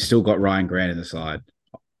 we've still got Ryan Grant in the side.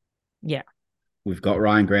 yeah, We've got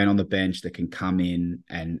Ryan Grant on the bench that can come in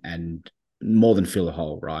and more than fill a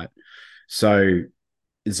hole, right? So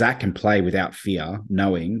Zach can play without fear,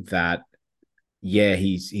 knowing that yeah,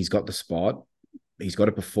 he's got the spot, he's got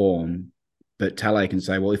to perform, but Tale can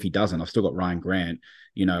say, well, if he doesn't, I've still got Ryan Grant,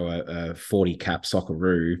 a 40 cap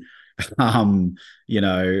Socceroo, a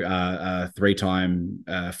 3-time,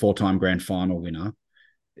 4-time grand final winner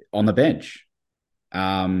on the bench.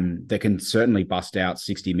 That can certainly bust out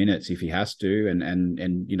 60 minutes if he has to,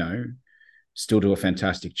 and still do a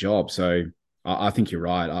fantastic job. So I think you're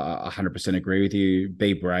right. I 100% agree with you.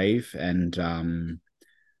 Be brave and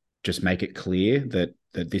just make it clear that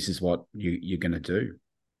this is what you're going to do.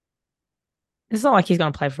 it's not like he's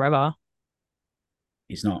gonna play forever.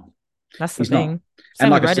 He's not. That's the He's not. thing. And Same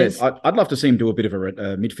with like I said, Redders. I'd love to see him do a bit of a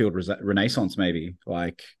midfield renaissance, maybe.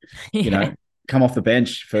 Like, you Yeah, know, come off the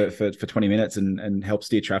bench for 20 minutes and help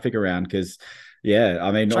steer traffic around. Because, yeah,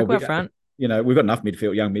 I mean, chuck him up front. we've got enough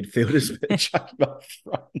young midfielders, but chuck him up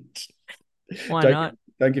front. Why Don't not?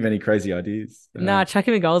 don't give any crazy ideas. Nah, chuck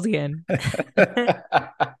him in goals again.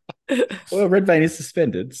 Well, Red Vein is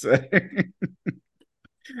suspended, so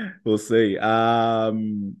we'll see.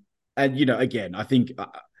 And again, I think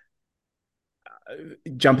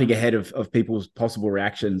jumping ahead of people's possible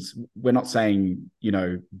reactions, we're not saying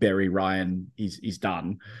bury Ryan, he's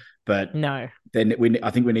done, but No, then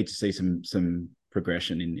I think we need to see some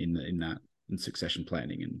progression in that, in succession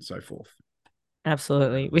planning and so forth.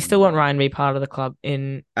 absolutely. We still want Ryan to be part of the club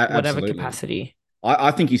in whatever Absolutely. capacity.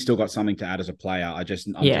 I think he's still got something to add as a player. I'm just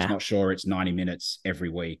Yeah, not sure it's 90 minutes every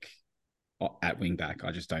week at wing back.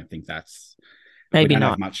 I just don't think that's we maybe don't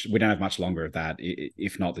have not. much we don't have much longer of that.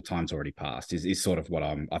 If not, the time's already passed. Is sort of what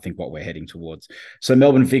I think what we're heading towards. So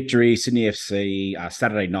Melbourne victory, Sydney FC,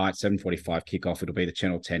 Saturday night 7:45 kickoff. It'll be the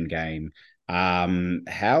Channel 10 game.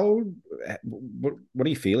 How what are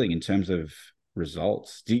you feeling in terms of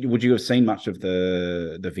results? Would you have seen much of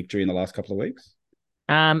the victory in the last couple of weeks?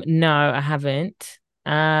 No, I haven't.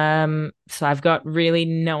 So I've got really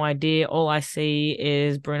no idea. All I see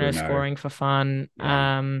is Bruno Bruno. scoring for fun.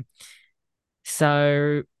 Yeah.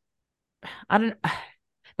 So I don't.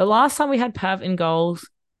 The last time we had Pav in goals,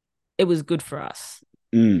 it was good for us.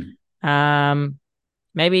 Mm. Um,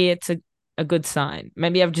 maybe it's a good sign.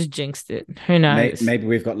 Maybe I've just jinxed it. Who knows? Maybe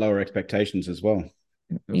we've got lower expectations as well.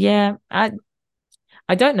 Yeah, I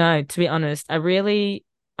don't know, to be honest. I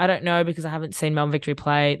don't know because I haven't seen Melbourne Victory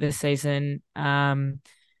play this season.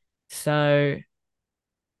 So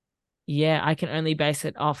yeah, I can only base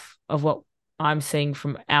it off of what I'm seeing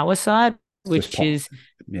from our side, It's just which pop. is,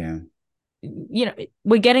 Yeah.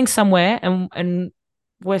 we're getting somewhere and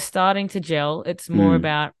we're starting to gel. It's more Mm.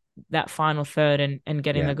 about that final third and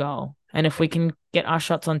getting Yeah. the goal. And if we can get our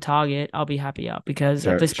shots on target, I'll be happier because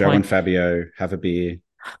at this Joe and point, Fabio have a beer.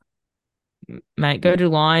 mate, go to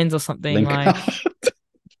lines or something Link up.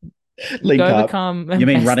 like Link go up. become You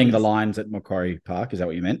mean running the besties. lines at Macquarie Park? Is that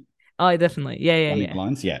what you meant? Oh, definitely. Yeah, yeah, Running the yeah.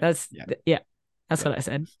 lines? Yeah. That's Yeah. yeah, that's Yeah. what I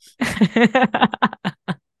said.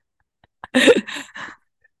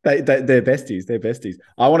 They're besties. They're besties.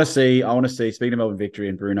 I want to see, speaking of Melbourne Victory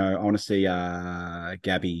and Bruno, I want to see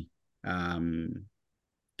Gabby um,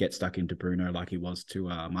 get stuck into Bruno like he was to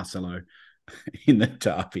Marcelo in the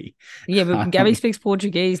derby. Yeah, but Gabby Um, speaks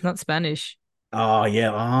Portuguese, not Spanish. oh, yeah.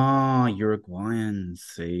 Oh, Uruguayans.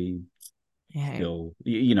 See, Yeah. still,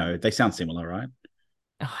 you know, they sound similar, right?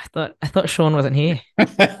 Oh, I thought Sean wasn't here.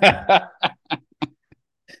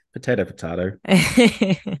 Potato, potato.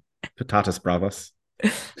 Patatas bravas.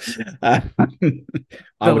 Uh,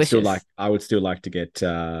 Delicious. I would still like to get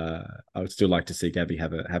I would still like to see Gabby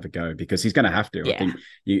have a go because he's going to have to. I Yeah. think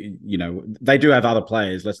you know they do have other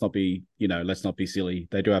players. Let's not be silly.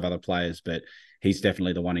 They do have other players, but he's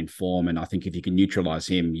definitely the one in form. And I think if you can neutralize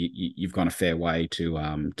him, you've gone a fair way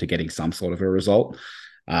to getting some sort of a result.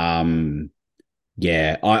 Um,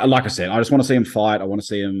 yeah, I like I said, I just want to see him fight. I want to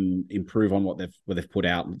see him improve on what they've put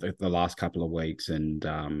out the last couple of weeks. And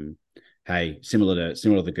hey, similar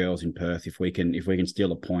to the girls in Perth, if we can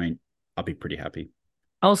steal a point, I'll be pretty happy.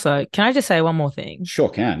 Also, can I just say one more thing? Sure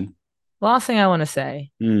can. Last thing I want to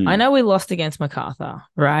say. I Mm, know we lost against MacArthur,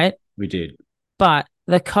 right? we did. But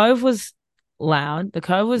the Cove was loud. The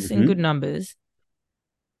Cove was in good Mm-hmm. numbers.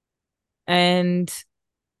 And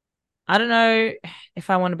I don't know if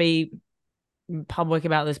I want to be public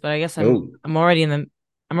about this, but I guess Oh, I'm already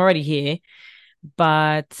here. I'll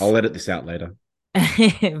But edit this out later.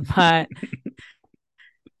 but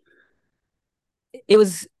it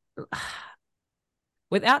was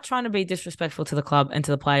without trying to be disrespectful to the club and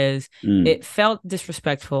to the players, Mm, it felt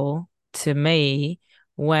disrespectful to me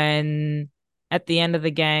when at the end of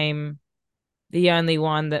the game, the only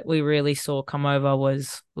one that we really saw come over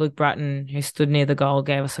was Luke Bratton, who stood near the goal,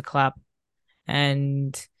 gave us a clap.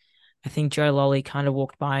 And I think Joe Lolly kind of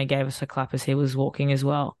walked by and gave us a clap as he was walking as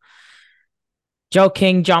well. Joel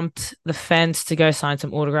King jumped the fence to go sign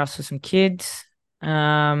some autographs for some kids.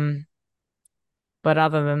 Um, but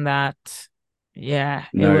other than that, yeah,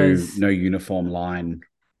 it was no uniform line.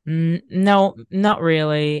 no, not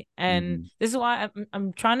really. And Mm, this is why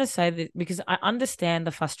I'm trying to say that because I understand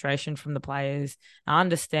the frustration from the players. I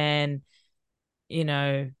understand, you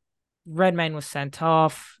know, Redmayne was sent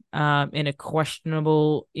off in a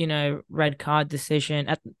questionable, red card decision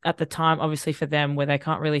at the time, obviously for them where they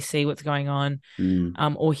can't really see what's going on,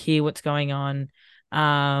 mm, or hear what's going on.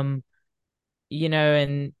 Um,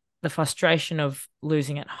 and the frustration of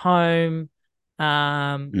losing at home,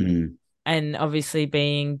 um, mm, and obviously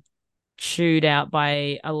being chewed out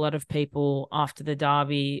by a lot of people after the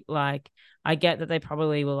derby. Like, I get that they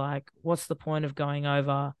probably were like, what's the point of going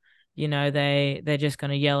over? They're just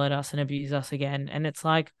going to yell at us and abuse us again. And it's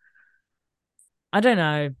like, I don't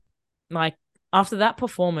know. Like, after that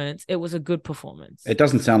performance, it was a good performance. it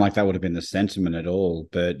doesn't sound like that would have been the sentiment at all.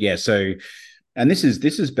 But yeah, so and this has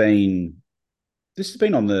been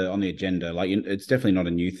on the agenda. Like it's definitely not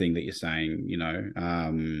a new thing that you're saying.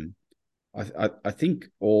 I think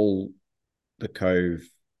all the Cove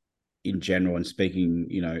in general and speaking,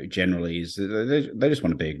 generally is they just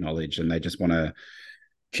want to be acknowledged and they just want a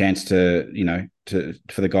chance to to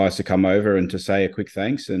for the guys to come over and to say a quick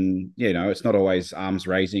thanks. And it's not always arms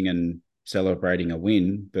raising and celebrating a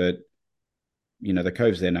win, but the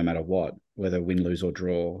Cove's there no matter what, whether win, lose or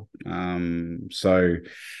draw. So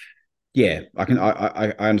yeah,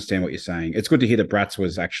 I understand what you're saying. It's good to hear that Bratz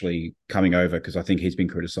was actually coming over because I think he's been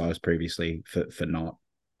criticised previously for not.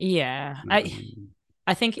 Yeah. I Um,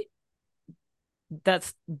 I think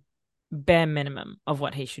that's bare minimum of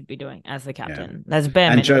what he should be doing as the yeah, captain. That's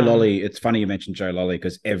bare and Joe minimum. Lolly. It's funny you mentioned Joe Lolly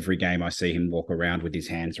because every game I see him walk around with his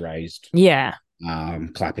hands raised. Yeah.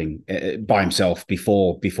 clapping by himself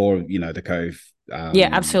before the Cove. Yeah,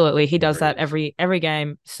 absolutely. He does that Warriors. every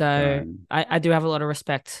game. So Um, I do have a lot of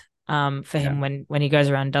respect for yeah. him when he goes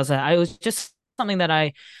around and does that. It was just something that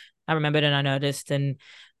I remembered and I noticed, and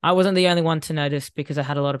I wasn't the only one to notice because I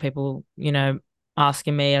had a lot of people,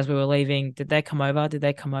 asking me as we were leaving, did they come over? Did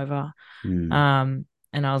they come over? Mm, Um,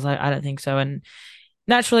 and I was like, I don't think so. And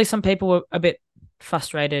naturally, some people were a bit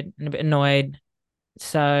frustrated and a bit annoyed.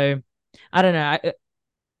 So I don't know.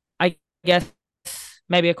 I guess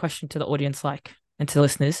maybe a question to the audience, like, and to the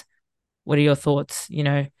listeners. What are your thoughts?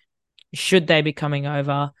 Should they be coming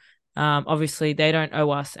over? Obviously, they don't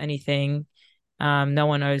owe us anything. No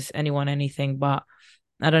one owes anyone anything, but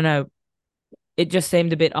I don't know. It just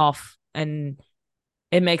seemed a bit off, and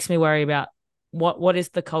it makes me worry about what is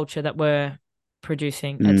the culture that we're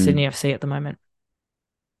producing at Sydney mm. FC at the moment.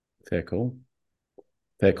 Fair call.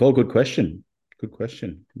 Fair call. Good question. Good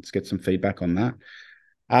question. Let's get some feedback on that.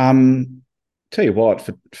 Tell you what,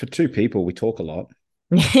 for two people, we talk a lot.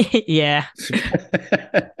 Yeah,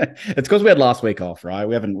 It's because we had last week off, right?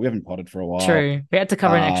 We haven't potted for a while. true. We had to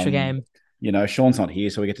cover an extra Um, game. Sean's not here,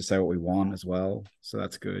 so we get to say what we want as well. So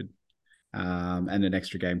that's good. And an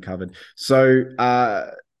extra game covered. So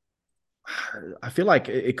I feel like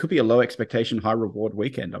it could be a low expectation, high reward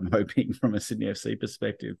weekend. I'm hoping from a Sydney FC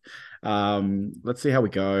perspective. Let's see how we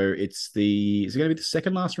go. Is it going to be the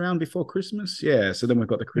second last round before Christmas? Yeah. So then we've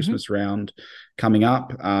got the Hmm. Christmas round coming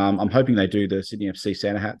up. I'm hoping they do the Sydney FC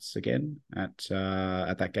Santa hats again at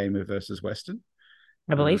that game versus Western.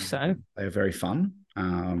 I believe so. They are very fun,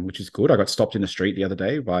 which is good. I got stopped in the street the other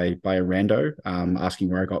day by a rando asking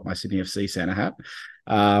where I got my Sydney FC Santa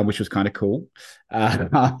hat, which was kind of cool.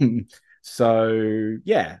 Um, so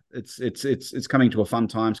yeah, it's coming to a fun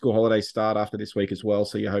time. School holidays start after this week as well,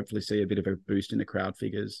 so you hopefully see a bit of a boost in the crowd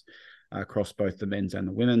figures across both the men's and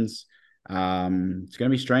the women's. It's going to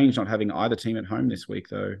be strange not having either team at home this week,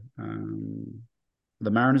 though.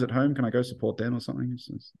 The Mariners at home. Can I go support them or something?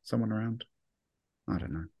 Is someone around? I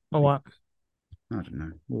don't know. Or what? I don't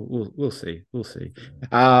know. We'll see. We'll see.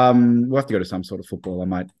 We'll have to go to some sort of football. I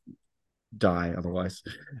might die otherwise.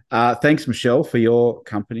 Thanks, Michelle, for your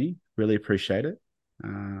company. Really appreciate it.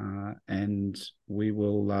 And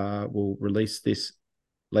we'll release this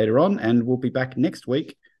later on, and we'll be back next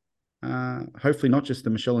week. Hopefully not just the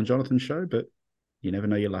Michelle and Jonathan show, but you never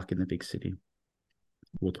know your luck in the big city.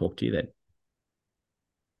 We'll talk to you then.